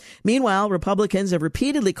again. Meanwhile, Republicans have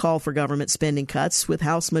repeatedly called for government spending cuts, with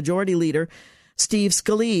House Majority Leader Steve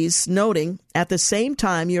Scalise noting, at the same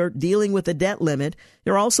time you're dealing with a debt limit,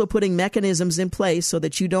 you're also putting mechanisms in place so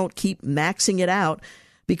that you don't keep maxing it out,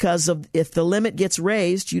 because of if the limit gets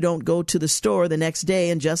raised, you don't go to the store the next day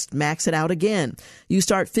and just max it out again. You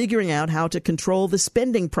start figuring out how to control the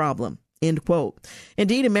spending problem, end quote.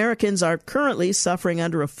 Indeed, Americans are currently suffering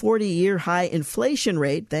under a 40-year high inflation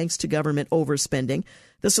rate thanks to government overspending.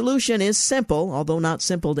 The solution is simple, although not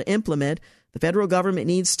simple to implement. The federal government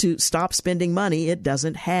needs to stop spending money it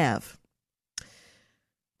doesn't have.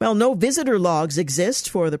 Well, no visitor logs exist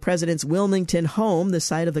for the president's Wilmington home, the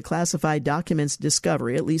site of the classified documents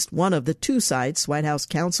discovery. At least one of the two sites, White House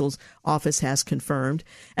counsel's office has confirmed.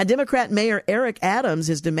 And Democrat Mayor Eric Adams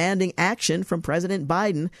is demanding action from President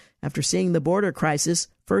Biden after seeing the border crisis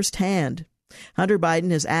firsthand. Hunter Biden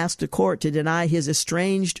has asked a court to deny his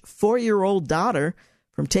estranged 4-year-old daughter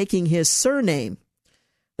from taking his surname.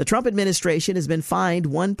 The Trump administration has been fined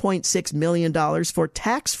 $1.6 million for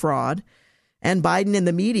tax fraud, and Biden and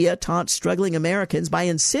the media taunt struggling Americans by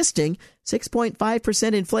insisting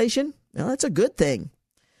 6.5% inflation. Well, that's a good thing.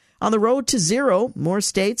 On the road to zero, more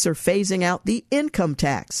states are phasing out the income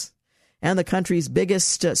tax. And the country's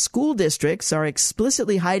biggest school districts are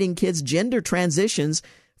explicitly hiding kids' gender transitions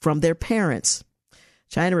from their parents.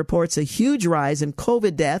 China reports a huge rise in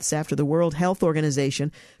COVID deaths after the World Health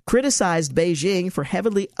Organization criticized Beijing for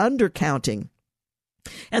heavily undercounting.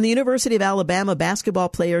 And the University of Alabama basketball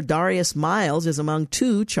player Darius Miles is among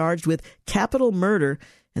two charged with capital murder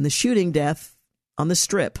and the shooting death on the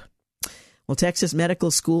Strip. Well, Texas medical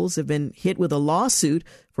schools have been hit with a lawsuit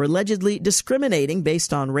for allegedly discriminating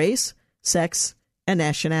based on race, sex, and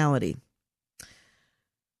nationality.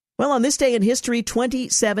 Well, on this day in history,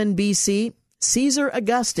 27 BC, Caesar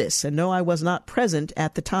Augustus, and no, I was not present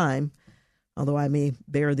at the time, although I may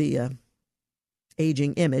bear the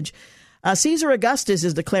aging image. Caesar Augustus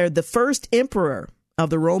is declared the first emperor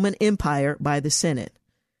of the Roman Empire by the Senate.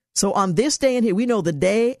 So on this day in here, we know the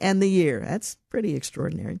day and the year. That's pretty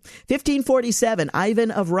extraordinary. 1547,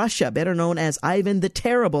 Ivan of Russia, better known as Ivan the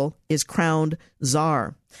Terrible, is crowned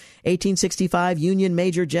Tsar. 1865, Union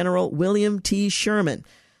Major General William T. Sherman.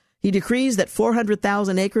 He decrees that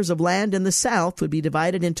 400,000 acres of land in the South would be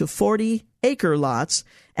divided into 40-acre lots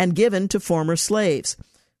and given to former slaves.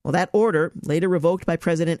 Well, that order, later revoked by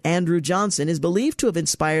President Andrew Johnson, is believed to have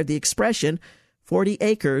inspired the expression 40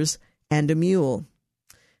 acres and a mule.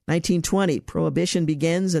 1920, Prohibition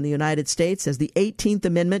begins in the United States as the 18th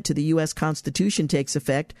Amendment to the U.S. Constitution takes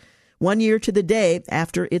effect, 1 year to the day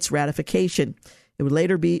after its ratification. It would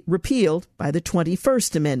later be repealed by the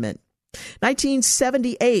 21st Amendment.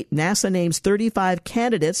 1978, NASA names 35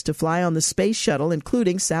 candidates to fly on the space shuttle,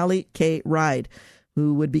 including Sally K. Ride,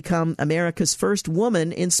 who would become America's first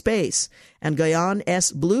woman in space, and Guyon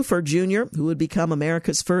S. Bluford, Jr., who would become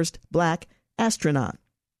America's first black astronaut.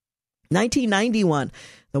 1991,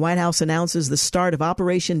 the White House announces the start of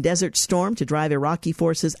Operation Desert Storm to drive Iraqi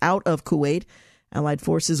forces out of Kuwait. Allied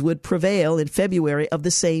forces would prevail in February of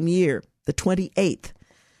the same year, the 28th.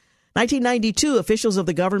 1992, officials of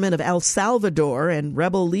the government of El Salvador and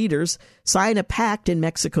rebel leaders sign a pact in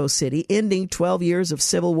Mexico City, ending 12 years of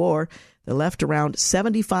civil war that left around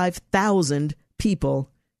 75,000 people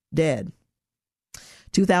dead.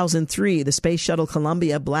 2003, the Space Shuttle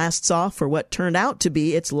Columbia blasts off for what turned out to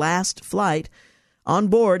be its last flight. On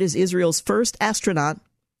board is Israel's first astronaut,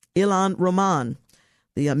 Ilan Roman.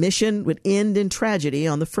 The mission would end in tragedy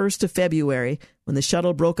on the 1st of February when the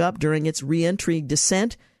shuttle broke up during its re-entry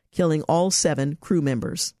descent, killing all 7 crew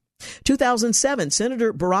members. 2007,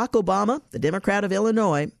 Senator Barack Obama, the Democrat of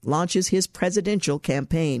Illinois, launches his presidential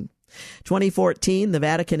campaign. 2014, the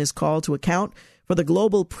Vatican is called to account for the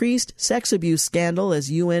global priest sex abuse scandal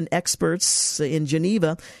as UN experts in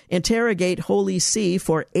Geneva interrogate Holy See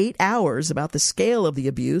for 8 hours about the scale of the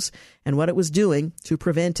abuse and what it was doing to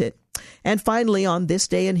prevent it. And finally, on this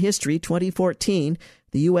day in history, 2014,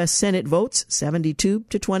 the U.S. Senate votes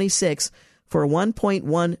 72-26 for a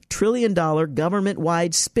 $1.1 trillion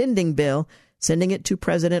government-wide spending bill, sending it to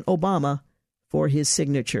President Obama for his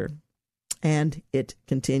signature. And it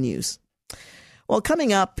continues. Well,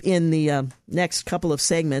 coming up in the next couple of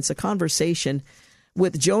segments, a conversation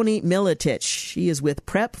with Joni Miletich. She is with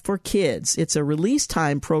Prep for Kids. It's a release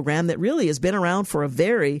time program that really has been around for a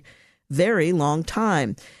very, very long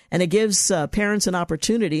time. And it gives parents an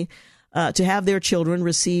opportunity to have their children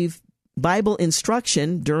receive Bible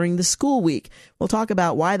instruction during the school week. We'll talk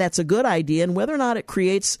about why that's a good idea and whether or not it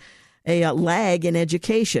creates a lag in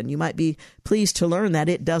education. You might be pleased to learn that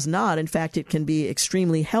it does not. In fact, it can be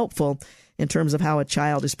extremely helpful in terms of how a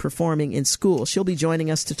child is performing in school. She'll be joining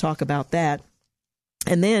us to talk about that.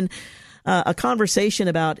 And then a conversation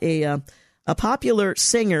about a popular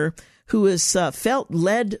singer who has felt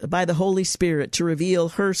led by the Holy Spirit to reveal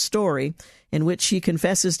her story, in which she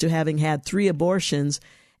confesses to having had 3 abortions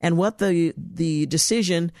and what the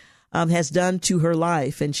decision has done to her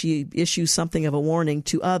life. And she issues something of a warning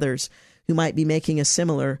to others who might be making a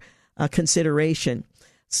similar consideration.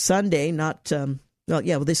 Sunday,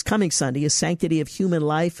 this coming Sunday is Sanctity of Human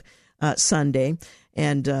Life Sunday.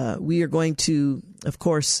 And we are going to, of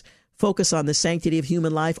course, focus on the sanctity of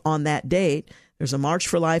human life on that date. There's a March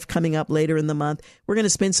for Life coming up later in the month. We're going to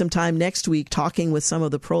spend some time next week talking with some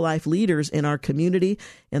of the pro-life leaders in our community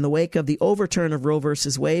in the wake of the overturn of Roe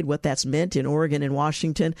versus Wade, what that's meant in Oregon and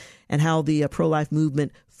Washington, and how the pro-life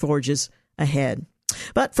movement forges ahead.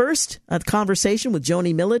 But first, a conversation with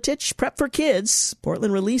Joni Miletich, Prep for Kids,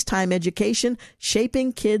 Portland Release Time Education,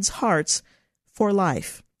 Shaping Kids' Hearts for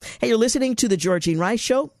Life. Hey, you're listening to The Georgene Rice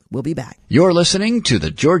Show. We'll be back. You're listening to The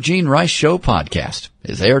Georgene Rice Show podcast.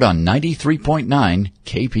 It's aired on 93.9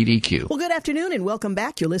 KPDQ. Well, good afternoon and welcome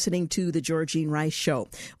back. You're listening to The Georgene Rice Show.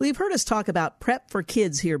 Well, you've heard us talk about Prep for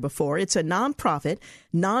Kids here before. It's a nonprofit,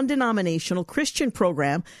 non-denominational Christian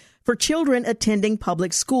program for children attending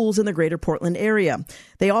public schools in the greater Portland area.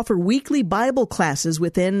 They offer weekly Bible classes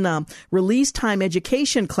within release time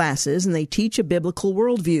education classes, and they teach a biblical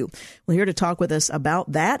worldview. Well, here to talk with us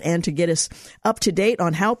about that and to get us up to date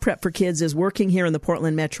on how Prep for Kids is working here in the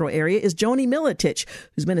Portland metro area is Joni Miletich,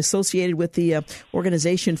 who's been associated with the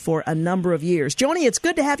organization for a number of years. Joni, it's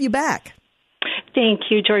good to have you back. Thank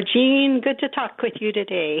you, Georgene. Good to talk with you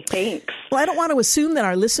today. Thanks. Well, I don't want to assume that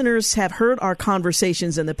our listeners have heard our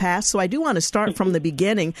conversations in the past, so I do want to start from the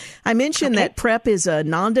beginning. I mentioned that PrEP is a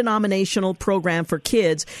non-denominational program for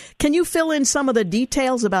kids. Can you fill in some of the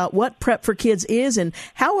details about what PrEP for Kids is and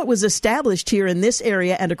how it was established here in this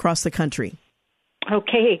area and across the country?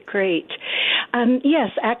 Okay, great.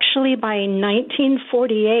 Yes, actually by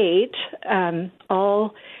 1948,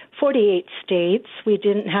 all 48 states, we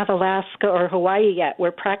didn't have Alaska or Hawaii yet,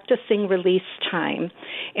 were practicing release time.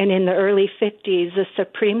 And in the early 50s, the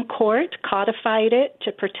Supreme Court codified it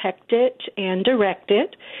to protect it and direct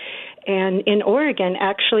it. And in Oregon,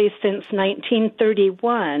 actually, since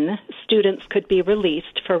 1931, students could be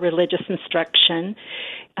released for religious instruction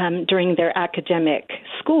during their academic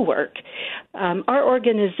schoolwork. Our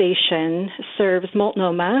organization serves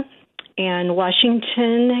Multnomah and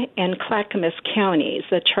Washington and Clackamas counties,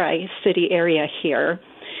 the Tri-City area here.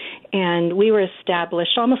 And we were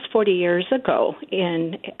established almost 40 years ago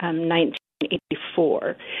in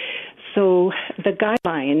 1984. So the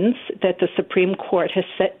guidelines that the Supreme Court has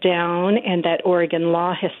set down and that Oregon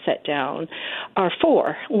law has set down are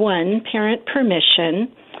 4. 1, parent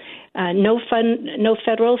permission. No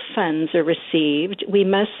federal funds are received. We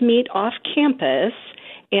must meet off campus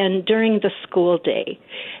and during the school day.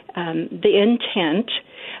 The intent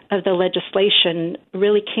of the legislation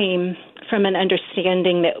really came from an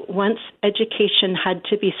understanding that once education had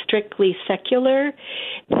to be strictly secular,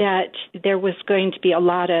 that there was going to be a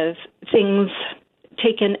lot of things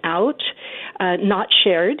taken out, not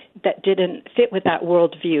shared, that didn't fit with that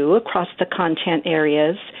worldview across the content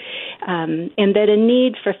areas, and that a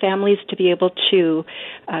need for families to be able to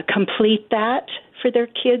complete that for their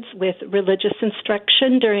kids with religious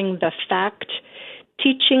instruction during the fact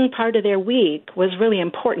teaching part of their week was really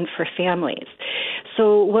important for families.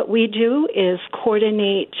 So what we do is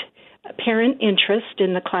coordinate parent interest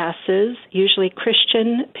in the classes. Usually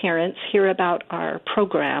Christian parents hear about our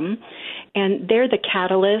program, and they're the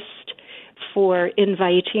catalyst for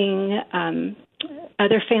inviting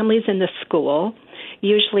other families in the school.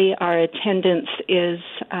 Usually our attendance is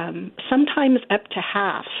sometimes up to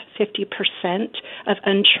half, 50% of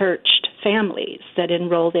unchurched families that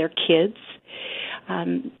enroll their kids.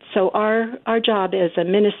 So our job as a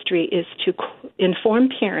ministry is to inform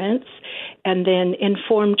parents and then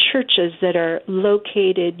inform churches that are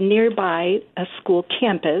located nearby a school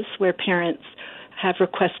campus where parents have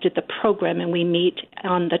requested the program, and we meet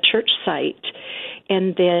on the church site.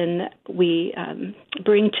 And then we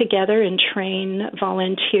bring together and train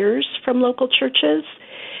volunteers from local churches.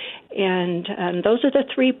 And those are the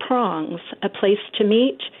three prongs: a place to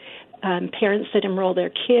meet, parents that enroll their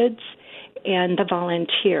kids, and the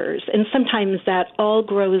volunteers. And sometimes that all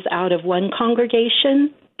grows out of one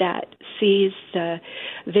congregation that sees the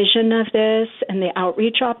vision of this and the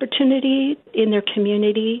outreach opportunity in their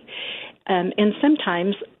community. And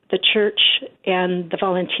sometimes the church and the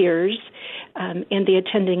volunteers and the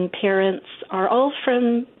attending parents are all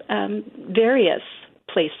from various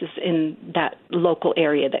places in that local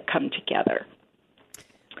area that come together.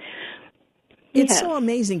 It's so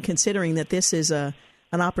amazing considering that this is an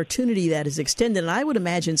opportunity that is extended. And I would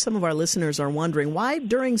imagine some of our listeners are wondering, why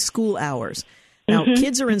during school hours? Now,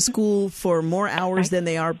 kids are in school for more hours than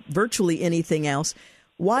they are virtually anything else.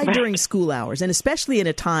 Why during school hours? And especially in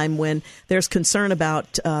a time when there's concern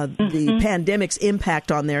about the pandemic's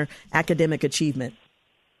impact on their academic achievement.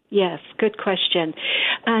 Yes, good question.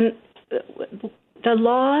 The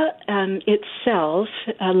law itself,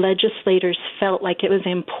 legislators felt like it was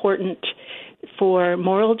important for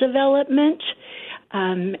moral development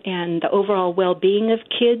and the overall well-being of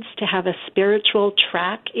kids to have a spiritual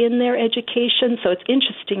track in their education. So it's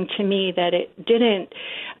interesting to me that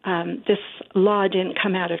this law didn't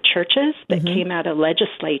come out of churches, but came out of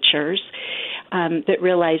legislatures that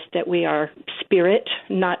realized that we are spirit,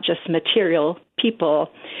 not just material people.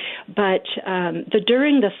 But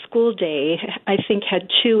during the school day, I think had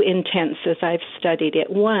two intents as I've studied it.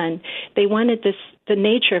 One, they wanted the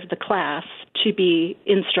nature of the class to be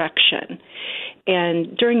instruction.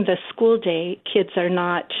 And during the school day, kids are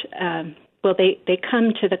not, they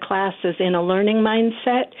come to the classes in a learning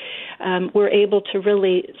mindset. We're able to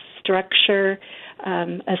really structure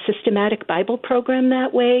a systematic Bible program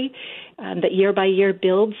that way, that year by year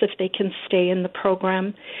builds if they can stay in the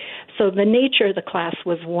program. So the nature of the class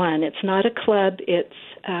was one. It's not a club, it's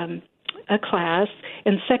a class.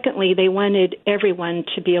 And secondly, they wanted everyone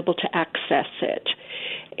to be able to access it.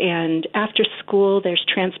 And after school, there's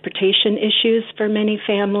transportation issues for many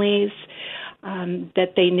families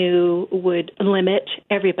that they knew would limit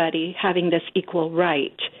everybody having this equal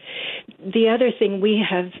right. The other thing we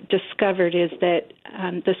have discovered is that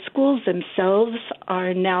the schools themselves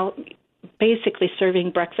are now basically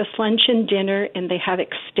serving breakfast, lunch, and dinner, and they have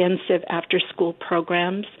extensive after-school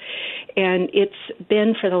programs. And it's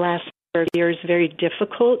been, for the last years, very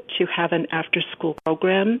difficult to have an after-school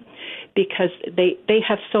program because they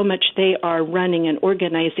have so much they are running and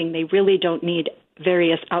organizing. They really don't need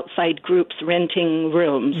various outside groups renting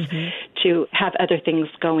rooms to have other things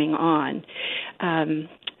going on.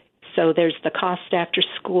 So there's the cost after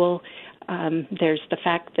school. There's the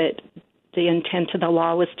fact that the intent of the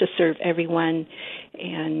law was to serve everyone.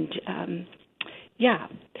 And,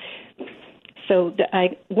 So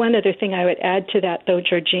one other thing I would add to that, though,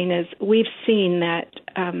 Georgine, is we've seen that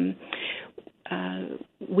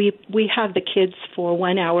we have the kids for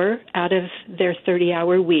 1 hour out of their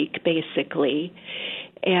 30-hour week, basically.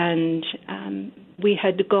 And we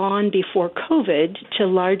had gone before COVID to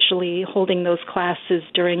largely holding those classes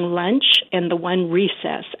during lunch and the one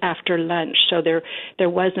recess after lunch. So there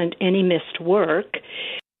wasn't any missed work.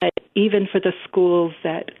 But even for the schools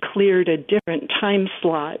that cleared a different time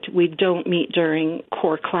slot, we don't meet during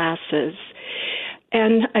core classes.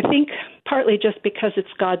 And I think partly just because it's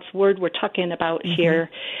God's Word we're talking about here,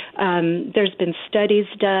 there's been studies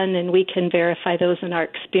done, and we can verify those in our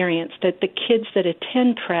experience, that the kids that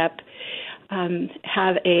attend prep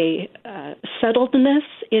have a settledness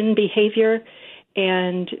in behavior,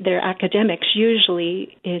 and their academics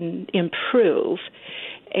usually improve.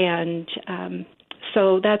 And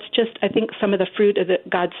so that's just, I think, some of the fruit of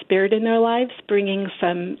God's Spirit in their lives, bringing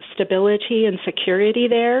some stability and security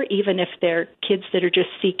there, even if they're kids that are just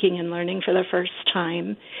seeking and learning for the first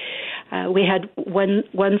time. We had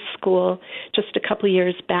one school just a couple of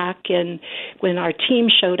years back, and when our team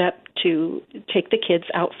showed up to take the kids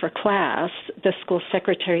out for class, the school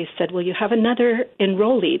secretary said, well, you have another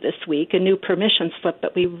enrollee this week, a new permission slip,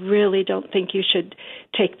 but we really don't think you should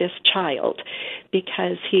take this child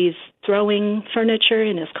because he's throwing furniture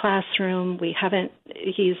in his classroom.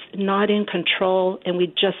 He's not in control, and we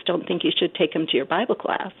just don't think you should take him to your Bible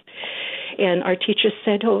class. And our teacher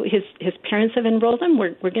said, oh, his parents have enrolled him.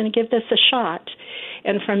 We're going to give this a shot.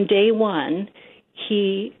 And from day one,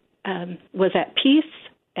 he was at peace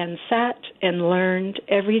and sat and learned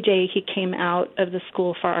every day he came out of the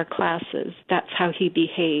school for our classes. That's how he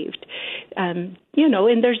behaved. And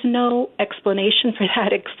there's no explanation for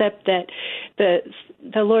that except that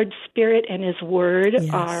the Lord's Spirit and His Word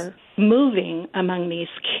are moving among these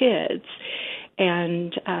kids.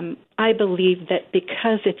 And I believe that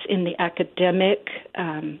because it's in the academic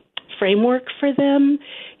framework for them.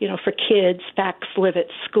 For kids, facts live at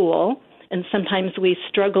school, and sometimes we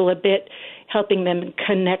struggle a bit helping them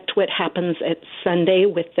connect what happens at Sunday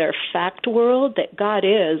with their fact world, that God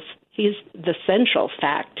He's the central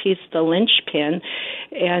fact. He's the linchpin,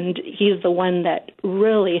 and He's the one that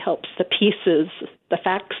really helps the pieces, the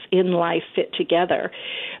facts in life fit together.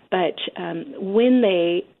 But when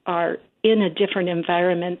they are in a different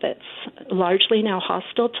environment that's largely now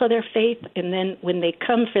hostile to their faith, and then when they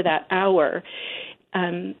come for that hour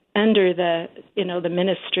under the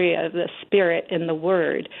ministry of the Spirit and the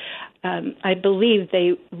Word, I believe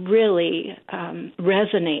they really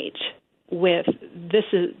resonate with this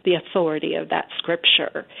is the authority of that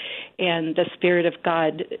Scripture, and the Spirit of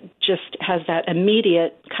God just has that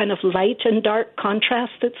immediate kind of light and dark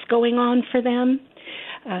contrast that's going on for them,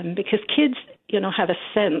 because kids have a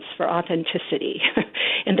sense for authenticity,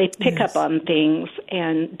 and they pick up on things,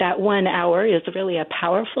 and that 1 hour is really a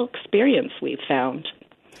powerful experience we've found.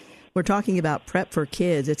 We're talking about Prep for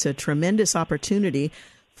Kids. It's a tremendous opportunity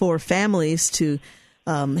for families to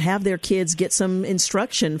have their kids get some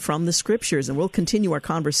instruction from the Scriptures. And we'll continue our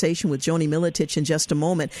conversation with Joni Miletich in just a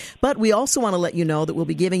moment. But we also want to let you know that we'll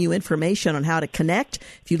be giving you information on how to connect,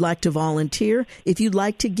 if you'd like to volunteer, if you'd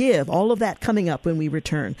like to give. All of that coming up when we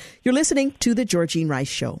return. You're listening to The Georgene Rice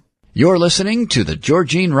Show. You're listening to the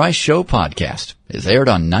Georgene Rice Show podcast. It's aired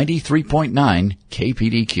on 93.9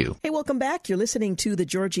 KPDQ. Hey, welcome back. You're listening to the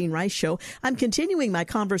Georgene Rice Show. I'm continuing my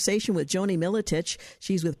conversation with Joni Miletich.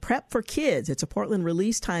 She's with Prep for Kids. It's a Portland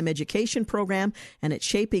release time education program, and it's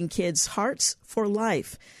shaping kids' hearts for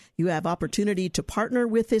life. You have opportunity to partner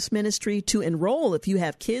with this ministry, to enroll if you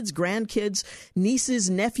have kids, grandkids, nieces,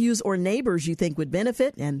 nephews, or neighbors you think would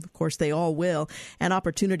benefit, and of course they all will, and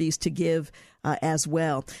opportunities to give as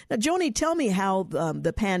well. Now, Joni, tell me how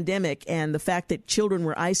the pandemic and the fact that children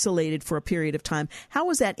were isolated for a period of time, how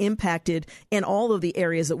was that impacted in all of the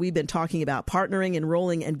areas that we've been talking about, partnering,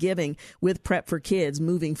 enrolling, and giving with Prep for Kids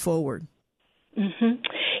moving forward? Mm-hmm.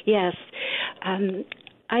 Yes.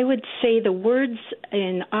 I would say the words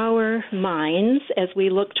in our minds as we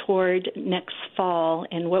look toward next fall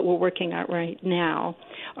and what we're working on right now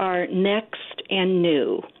are next and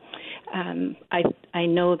new. I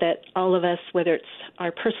know that all of us, whether it's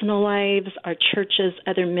our personal lives, our churches,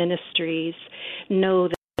 other ministries, know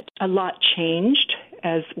that a lot changed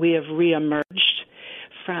as we have reemerged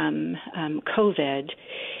from COVID.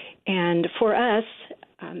 And for us,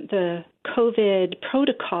 the COVID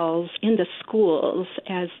protocols in the schools,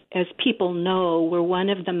 as people know, were one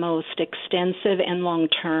of the most extensive and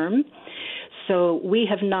long-term. So we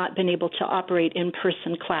have not been able to operate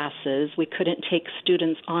in-person classes. We couldn't take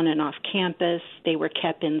students on and off campus. They were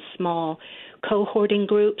kept in small cohorting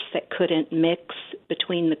groups that couldn't mix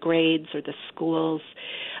between the grades or the schools,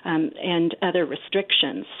 and other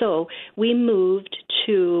restrictions. So we moved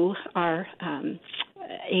to our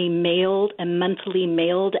a monthly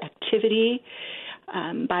mailed activity,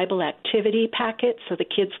 Bible activity packet. So the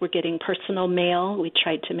kids were getting personal mail. We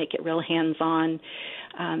tried to make it real hands-on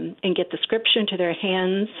and get the Scripture into their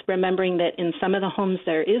hands, remembering that in some of the homes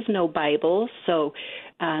there is no Bible. So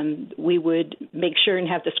we would make sure and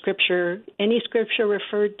have the Scripture, any Scripture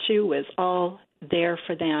referred to was all there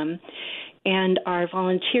for them. And our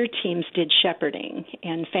volunteer teams did shepherding,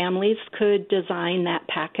 and families could design that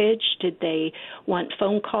package. Did they want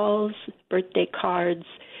phone calls, birthday cards,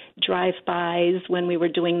 drive-bys, when we were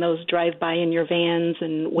doing those drive-by in your vans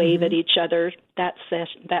and wave at each other that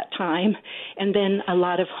time? And then a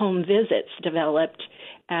lot of home visits developed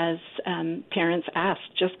as parents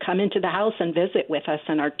asked, just come into the house and visit with us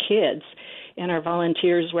and our kids. And our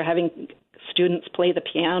volunteers were having students play the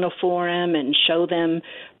piano for them and show them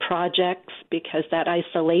projects, because that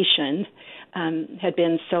isolation had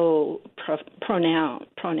been so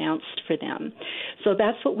pronounced for them. So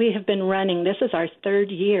that's what we have been running. This is our third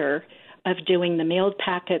year of doing the mailed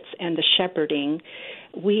packets and the shepherding.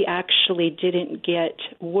 We actually didn't get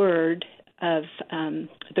word of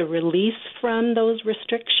the release from those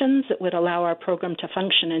restrictions that would allow our program to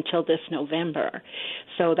function until this November.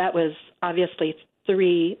 So that was obviously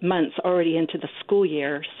 3 months already into the school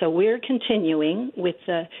year. So we're continuing with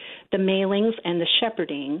the mailings and the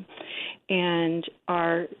shepherding, and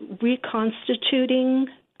are reconstituting,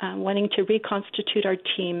 wanting to reconstitute our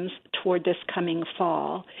teams toward this coming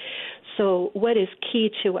fall. So what is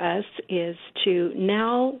key to us is to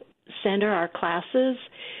now center our classes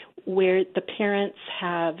where the parents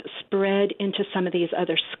have spread into some of these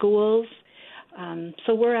other schools.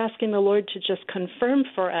 So we're asking the Lord to just confirm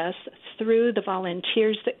for us through the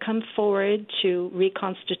volunteers that come forward to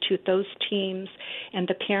reconstitute those teams and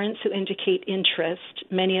the parents who indicate interest,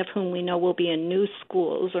 many of whom we know will be in new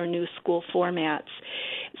schools or new school formats,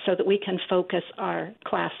 so that we can focus our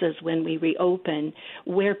classes when we reopen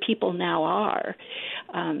where people now are.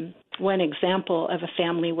 One example of a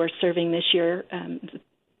family we're serving this year,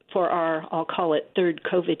 for our, I'll call it, third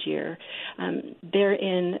COVID year, they're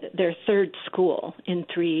in their third school in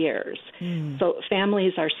 3 years. So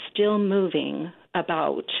families are still moving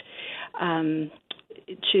about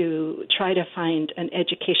to try to find an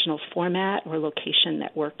educational format or location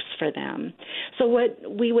that works for them. So what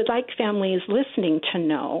we would like families listening to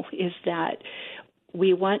know is that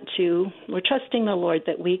we're trusting the Lord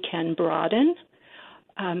that we can broaden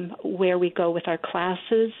where we go with our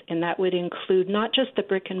classes, and that would include not just the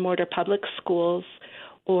brick-and-mortar public schools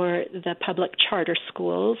or the public charter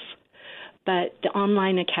schools, but the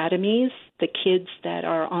online academies, the kids that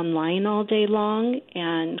are online all day long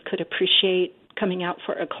and could appreciate coming out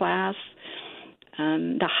for a class,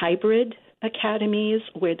 the hybrid academies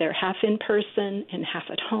where they're half in person and half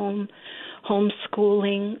at home,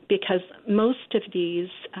 homeschooling, because most of these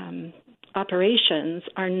operations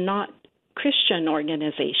are not Christian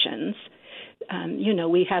organizations.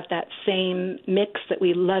 We have that same mix that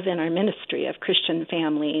we love in our ministry of Christian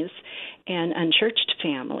families and unchurched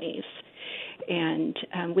families. And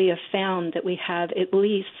we have found that we have at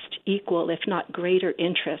least equal, if not greater,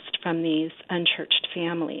 interest from these unchurched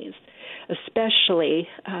families. Especially,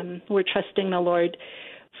 we're trusting the Lord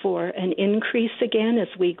for an increase again as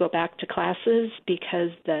we go back to classes,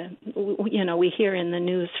 because we hear in the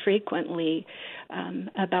news frequently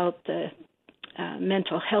about the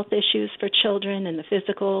mental health issues for children and the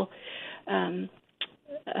physical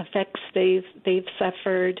effects they've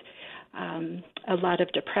suffered, a lot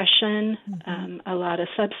of depression, a lot of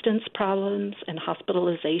substance problems and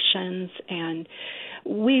hospitalizations. And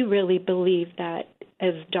we really believe that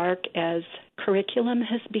as dark as curriculum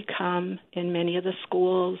has become in many of the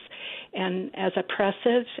schools and as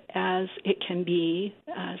oppressive as it can be,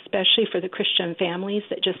 especially for the Christian families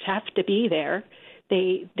that just have to be there,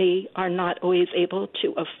 they are not always able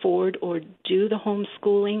to afford or do the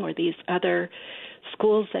homeschooling or these other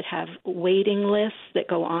schools that have waiting lists that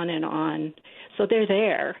go on and on. So they're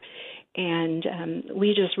there. And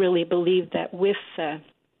we just really believe that with the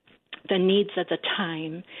needs of the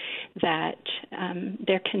time, that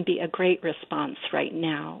there can be a great response right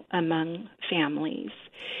now among families.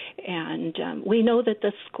 And we know that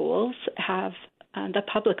the schools have the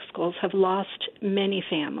public schools have lost many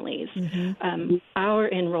families. Our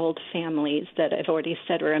enrolled families that I've already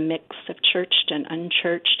said are a mix of churched and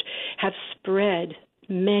unchurched have spread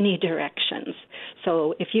many directions.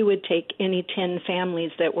 So if you would take any 10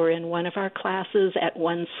 families that were in one of our classes at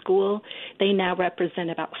one school, they now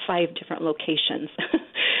represent about 5 different locations.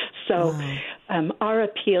 So our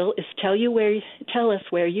appeal is tell us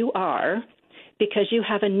where you are, because you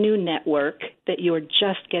have a new network that you're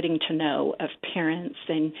just getting to know of parents,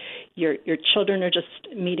 and your children are just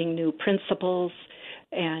meeting new principals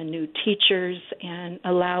and new teachers, and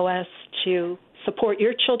allow us to support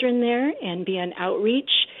your children there and be an outreach,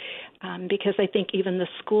 because I think even the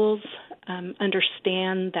schools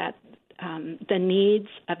understand that the needs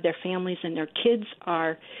of their families and their kids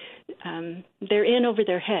are they're in over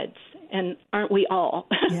their heads, and aren't we all?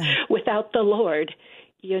 Yeah. Without the Lord,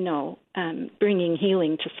 bringing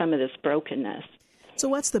healing to some of this brokenness. So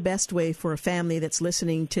what's the best way for a family that's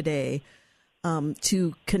listening today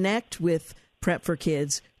to connect with Prep for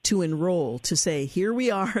Kids, to enroll, to say, here we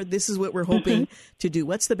are, this is what we're hoping to do?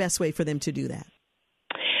 What's the best way for them to do that?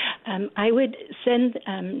 I would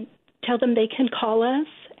tell them they can call us,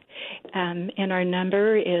 and our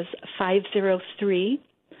number is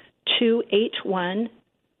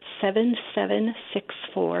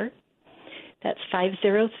 503-281-7764. That's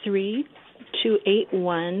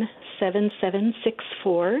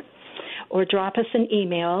 503-281-7764, or drop us an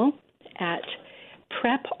email at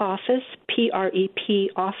prepoffice,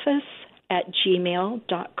 P-R-E-P office,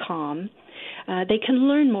 @gmail.com. They can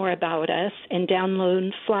learn more about us and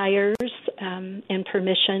download flyers and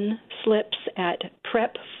permission slips at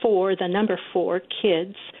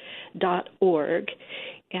prep4kids.org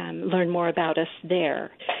and learn more about us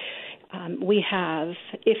there. We have,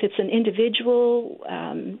 if it's an individual,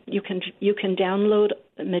 you can download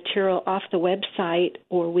material off the website,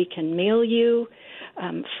 or we can mail you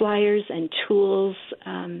flyers and tools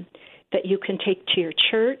that you can take to your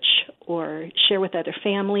church or share with other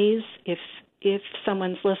families. If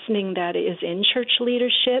someone's listening that is in church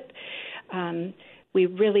leadership, we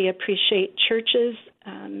really appreciate churches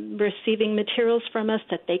receiving materials from us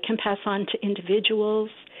that they can pass on to individuals.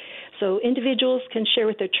 So individuals can share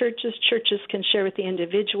with their churches can share with the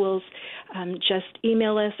individuals. Just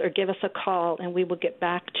email us or give us a call, and we will get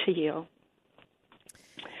back to you.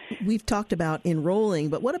 We've talked about enrolling,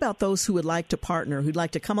 but what about those who would like to partner, who'd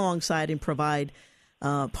like to come alongside and provide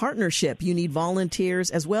partnership? You need volunteers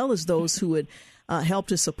as well as those who would help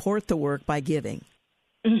to support the work by giving.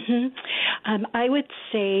 Mm-hmm. I would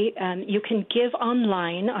say you can give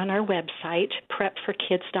online on our website,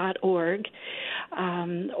 prepforkids.org,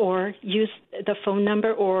 or use the phone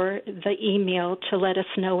number or the email to let us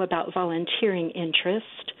know about volunteering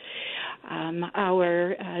interest.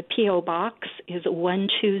 Our P.O. Box is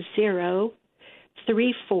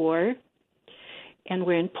 12034, and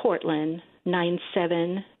we're in Portland,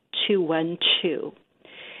 97212.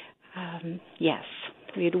 Yes,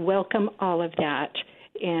 we'd welcome all of that.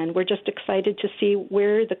 And we're just excited to see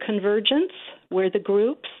where the convergence, where the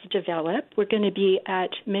groups develop. We're going to be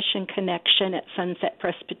at Mission Connection at Sunset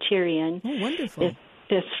Presbyterian. Oh, wonderful.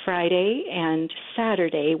 This Friday and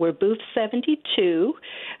Saturday. We're booth 72.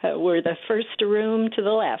 We're the first room to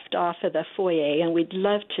the left off of the foyer, and we'd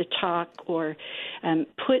love to talk or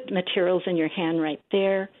put materials in your hand right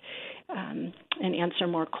there and answer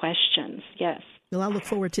more questions. Yes. Well, I look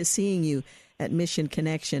forward to seeing you at Mission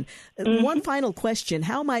Connection. Mm-hmm. One final question.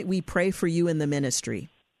 How might we pray for you in the ministry?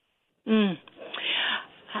 I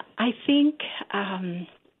think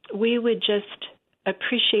we would just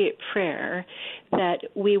appreciate prayer, that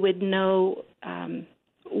we would know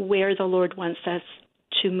where the Lord wants us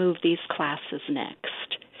to move these classes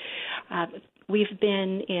next. We've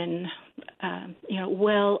been in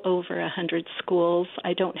well over 100 schools.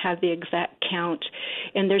 I don't have the exact count.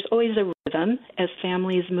 And there's always a rhythm as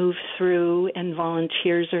families move through and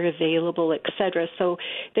volunteers are available, et cetera. So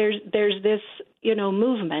there's this,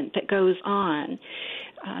 movement that goes on.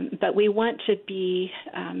 But we want to be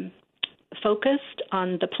focused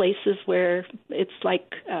on the places where it's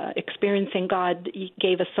like experiencing God. He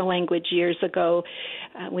gave us the language years ago.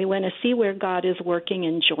 We want to see where God is working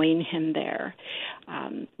and join him there.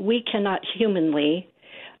 We cannot humanly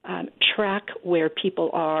track where people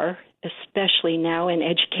are, especially now in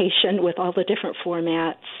education with all the different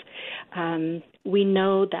formats. We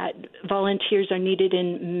know that volunteers are needed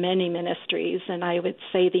in many ministries, and I would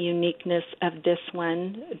say the uniqueness of this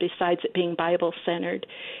one, besides it being Bible-centered,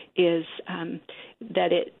 is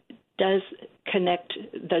that it does connect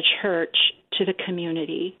the church to the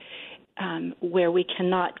community, where we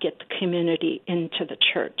cannot get the community into the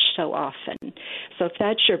church so often. So if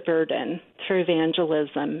that's your burden for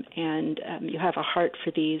evangelism, and you have a heart for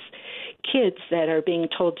these kids that are being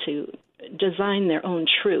told to design their own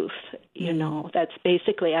truth, that's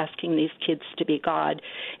basically asking these kids to be God,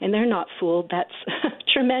 and they're not fooled. That's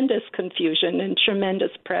tremendous confusion and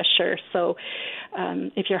tremendous pressure. So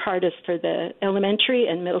if your heart is for the elementary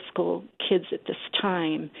and middle school kids at this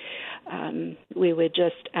time, we would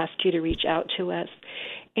just ask you to reach out to us,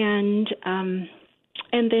 and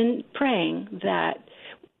then praying that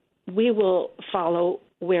we will follow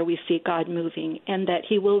where we see God moving, and that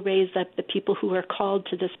he will raise up the people who are called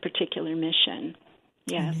to this particular mission.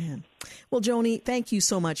 Yes. Amen. Well, Joni, thank you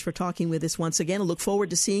so much for talking with us once again. I look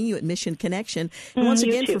forward to seeing you at Mission Connection. And once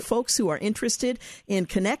again, for folks who are interested in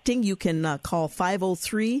connecting, you can call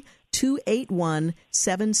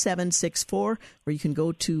 503-281-7764, or you can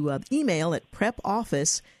go to email at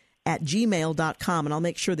prepoffice@gmail.com, and I'll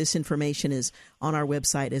make sure this information is on our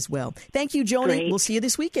website as well. Thank you, Joni. Great. We'll see you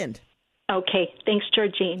this weekend. Okay. Thanks,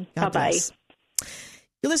 Georgene. God Bye-bye. bless.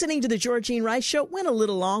 You're listening to The Georgene Rice Show. Went a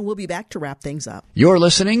little long. We'll be back to wrap things up. You're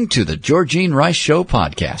listening to The Georgene Rice Show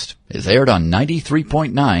podcast. It's aired on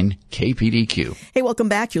 93.9 KPDQ. Hey, welcome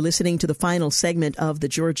back. You're listening to the final segment of The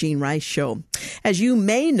Georgene Rice Show. As you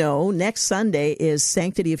may know, next Sunday is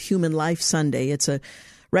Sanctity of Human Life Sunday. It's a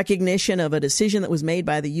recognition of a decision that was made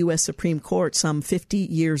by the U.S. Supreme Court some 50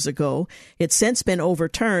 years ago. It's since been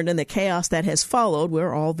overturned, and the chaos that has followed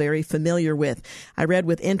we're all very familiar with. I read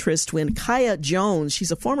with interest when Kaya Jones,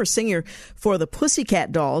 she's a former singer for the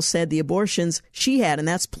Pussycat Dolls, said the abortions she had, and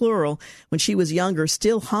that's plural, when she was younger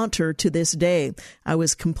still haunt her to this day. I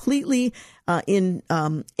was completely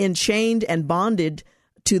enchained and bonded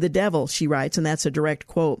to the devil, she writes, and that's a direct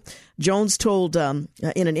quote. Jones told in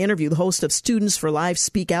an interview, the host of Students for Life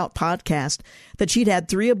Speak Out podcast, that she'd had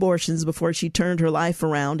 3 abortions before she turned her life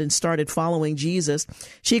around and started following Jesus.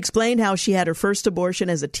 She explained how she had her first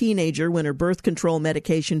abortion as a teenager when her birth control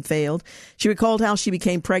medication failed. She recalled how she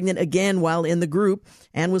became pregnant again while in the group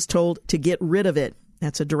and was told to get rid of it.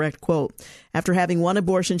 That's a direct quote. After having one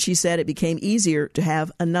abortion, she said it became easier to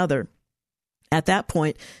have another. At that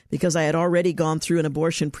point, because I had already gone through an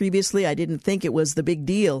abortion previously, I didn't think it was the big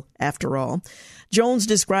deal after all. Jones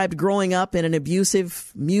described growing up in an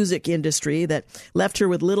abusive music industry that left her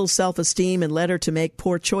with little self-esteem and led her to make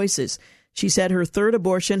poor choices. She said her third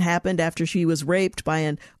abortion happened after she was raped by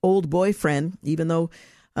an old boyfriend. Even though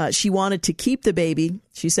she wanted to keep the baby,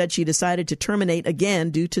 she said she decided to terminate again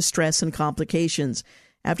due to stress and complications.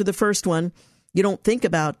 After the first one, you don't think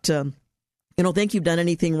you've done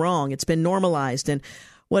anything wrong. It's been normalized. And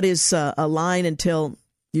what is a line until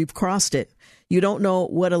you've crossed it? You don't know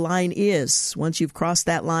what a line is. Once you've crossed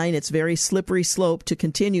that line, it's very slippery slope to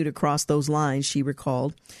continue to cross those lines, she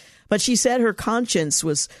recalled. But she said her conscience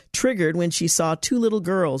was triggered when she saw two little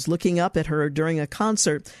girls looking up at her during a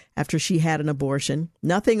concert after she had an abortion.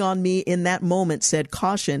 Nothing on me in that moment said,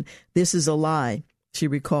 "Caution, this is a lie," she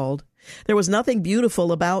recalled. There was nothing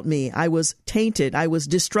beautiful about me. I was tainted. I was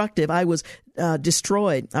destructive. I was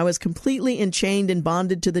destroyed. I was completely enchained and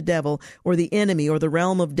bonded to the devil or the enemy or the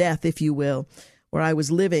realm of death, if you will, where I was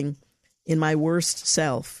living in my worst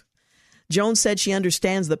self. Jones said she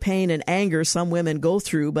understands the pain and anger some women go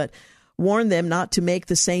through, but warned them not to make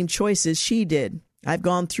the same choices she did. I've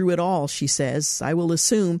gone through it all, she says. I will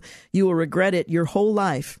assume you will regret it your whole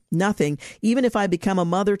life. Nothing. Even if I become a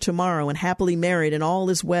mother tomorrow and happily married and all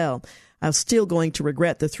is well, I'm still going to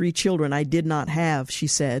regret the 3 children I did not have, she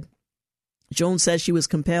said. Jones says she was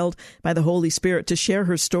compelled by the Holy Spirit to share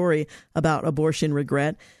her story about abortion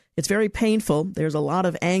regret. It's very painful. There's a lot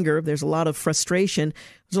of anger. There's a lot of frustration.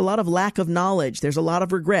 There's a lot of lack of knowledge. There's a lot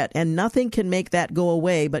of regret. And nothing can make that go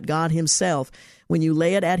away but God himself when you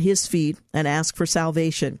lay it at his feet and ask for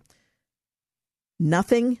salvation.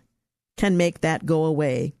 Nothing can make that go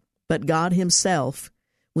away but God himself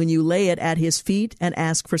when you lay it at his feet and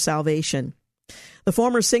ask for salvation. The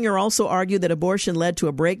former singer also argued that abortion led to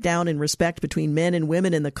a breakdown in respect between men and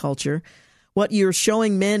women in the culture. What you're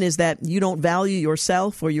showing men is that you don't value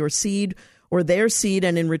yourself or your seed or their seed,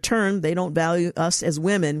 and in return, they don't value us as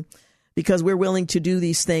women because we're willing to do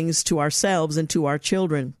these things to ourselves and to our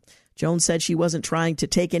children. Jones said she wasn't trying to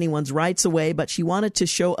take anyone's rights away, but she wanted to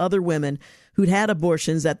show other women who'd had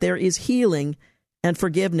abortions that there is healing and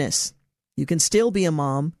forgiveness. You can still be a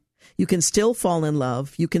mom. You can still fall in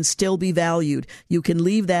love. You can still be valued. You can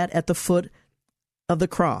leave that at the foot of the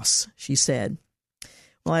cross, she said.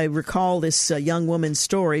 Well, I recall this young woman's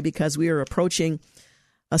story because we are approaching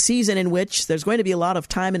a season in which there's going to be a lot of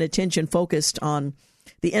time and attention focused on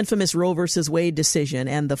the infamous Roe versus Wade decision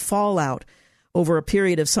and the fallout over a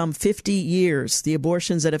period of some 50 years, the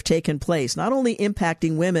abortions that have taken place, not only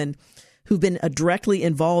impacting women who've been directly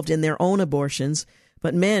involved in their own abortions,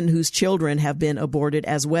 but men whose children have been aborted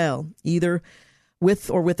as well, either with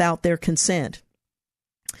or without their consent.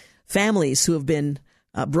 Families who have been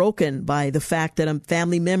broken by the fact that a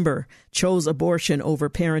family member chose abortion over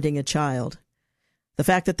parenting a child. The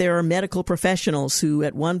fact that there are medical professionals who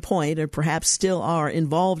at one point, and perhaps still are,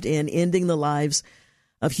 involved in ending the lives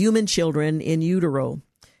of human children in utero.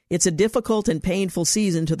 It's a difficult and painful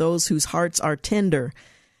season to those whose hearts are tender.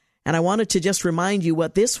 And I wanted to just remind you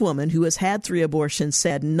what this woman who has had 3 abortions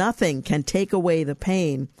said. Nothing can take away the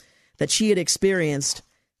pain that she had experienced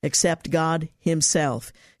except God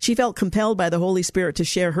himself. She felt compelled by the Holy Spirit to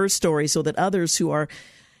share her story so that others who are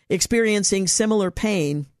experiencing similar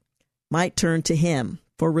pain might turn to him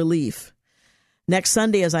for relief. Next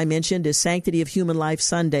Sunday, as I mentioned, is Sanctity of Human Life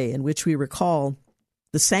Sunday, in which we recall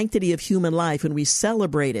the sanctity of human life and we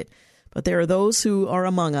celebrate it. But there are those who are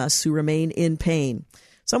among us who remain in pain.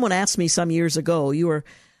 Someone asked me some years ago, you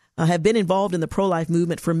have been involved in the pro-life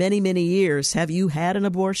movement for many, many years. Have you had an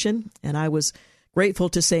abortion? And I was grateful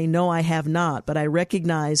to say, no, I have not, but I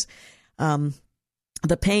recognize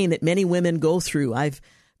the pain that many women go through. I've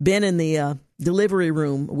been in the delivery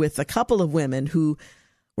room with a couple of women who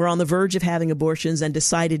were on the verge of having abortions and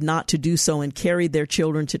decided not to do so and carried their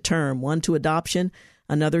children to term, one to adoption,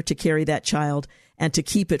 another to carry that child and to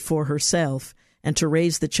keep it for herself and to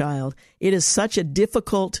raise the child. It is such a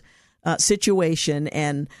difficult situation,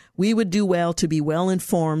 and we would do well to be well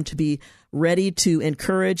informed, to be ready to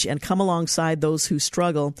encourage and come alongside those who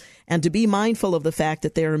struggle, and to be mindful of the fact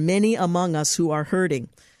that there are many among us who are hurting,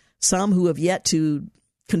 some who have yet to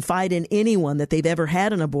confide in anyone that they've ever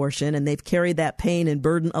had an abortion, and they've carried that pain and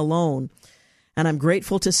burden alone. And I'm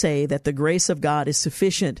grateful to say that the grace of God is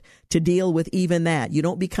sufficient to deal with even that. You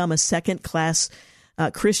don't become a second-class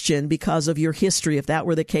Christian because of your history. If that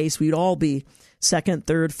were the case, we'd all be second,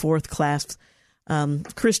 third, fourth-class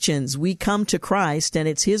Christians. We come to Christ, and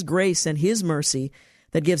it's his grace and his mercy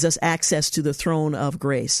that gives us access to the throne of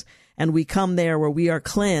grace. and we come there where we are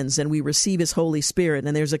cleansed and we receive His Holy Spirit,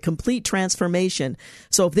 and there's a complete transformation.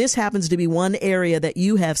 So if this happens to be one area that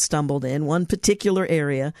you have stumbled in, one particular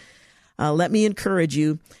area, let me encourage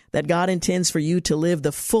you that God intends for you to live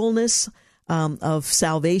the fullness of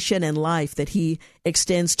salvation and life that He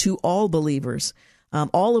extends to all believers.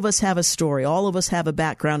 All of us have a story. All of us have a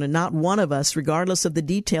background, and not one of us, regardless of the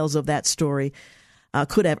details of that story,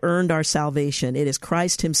 could have earned our salvation. It is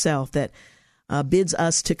Christ Himself that bids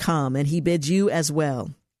us to come, and He bids you as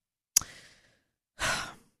well.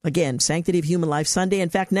 Again, Sanctity of Human Life Sunday. In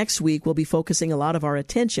fact, next week we'll be focusing a lot of our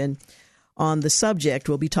attention on the subject.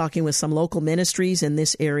 We'll be talking with some local ministries in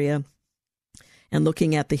this area and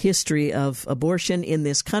looking at the history of abortion in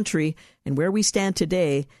this country and where we stand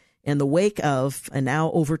today in the wake of a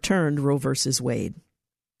now overturned Roe versus Wade.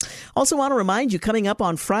 Also want to remind you, coming up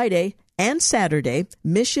on Friday and Saturday,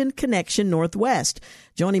 Mission Connection Northwest.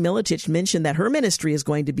 Joni Milicic mentioned that her ministry is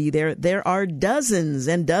going to be there. There are dozens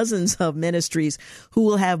and dozens of ministries who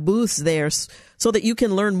will have booths there so that you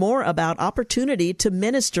can learn more about opportunity to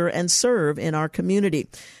minister and serve in our community.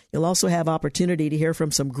 You'll also have opportunity to hear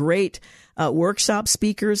from some great workshop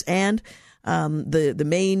speakers and the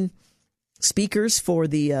main speakers for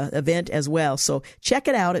the event as well. So check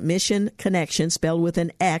it out at Mission Connection, spelled with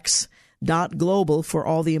an X, .global for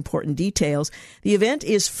all the important details. The event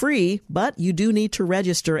is free, but you do need to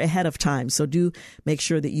register ahead of time. So do make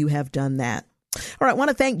sure that you have done that. All right. I want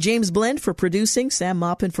to thank James Blend for producing, Sam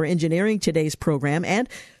Maupin for engineering today's program, and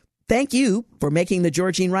thank you for making the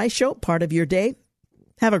Georgene Rice Show part of your day.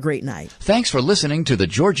 Have a great night. Thanks for listening to the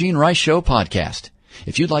Georgene Rice Show podcast.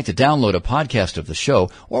 If you'd like to download a podcast of the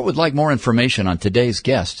show or would like more information on today's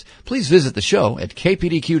guests, please visit the show at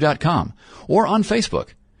kpdq.com or on Facebook.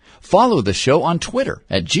 Follow the show on Twitter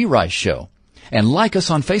at GRice Show and like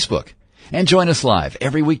us on Facebook. And join us live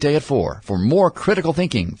every weekday at 4 for more critical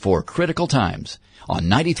thinking for critical times on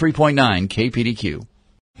 93.9 KPDQ.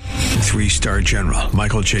 3-star General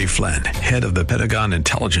Michael J. Flynn, head of the Pentagon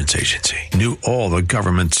Intelligence Agency, knew all the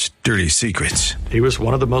government's dirty secrets. He was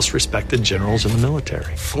one of the most respected generals in the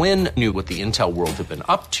military. Flynn knew what the intel world had been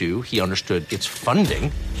up to. He understood its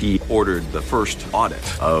funding. He ordered the first audit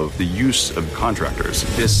of the use of contractors.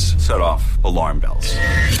 This set off alarm bells.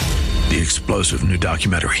 The explosive new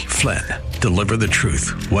documentary, Flynn, Deliver the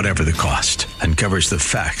Truth, Whatever the Cost, uncovers the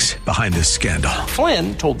facts behind this scandal.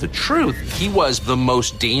 Flynn told the truth. He was the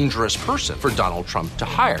most dangerous person for Donald Trump to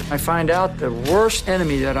hire. I find out the worst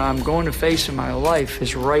enemy that I'm going to face in my life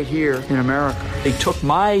is right here in America. They took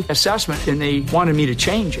my assessment and they wanted me to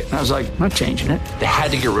change it. And I was like, I'm not changing it. They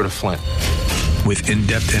had to get rid of Flynn. With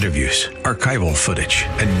in-depth interviews, archival footage,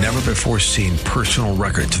 and never-before-seen personal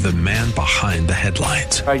records of the man behind the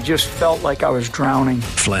headlines. I just felt like I was drowning.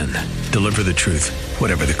 Flynn, Deliver the Truth,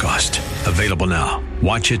 Whatever the Cost. Available now.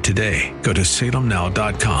 Watch it today. Go to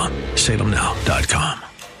salemnow.com. salemnow.com.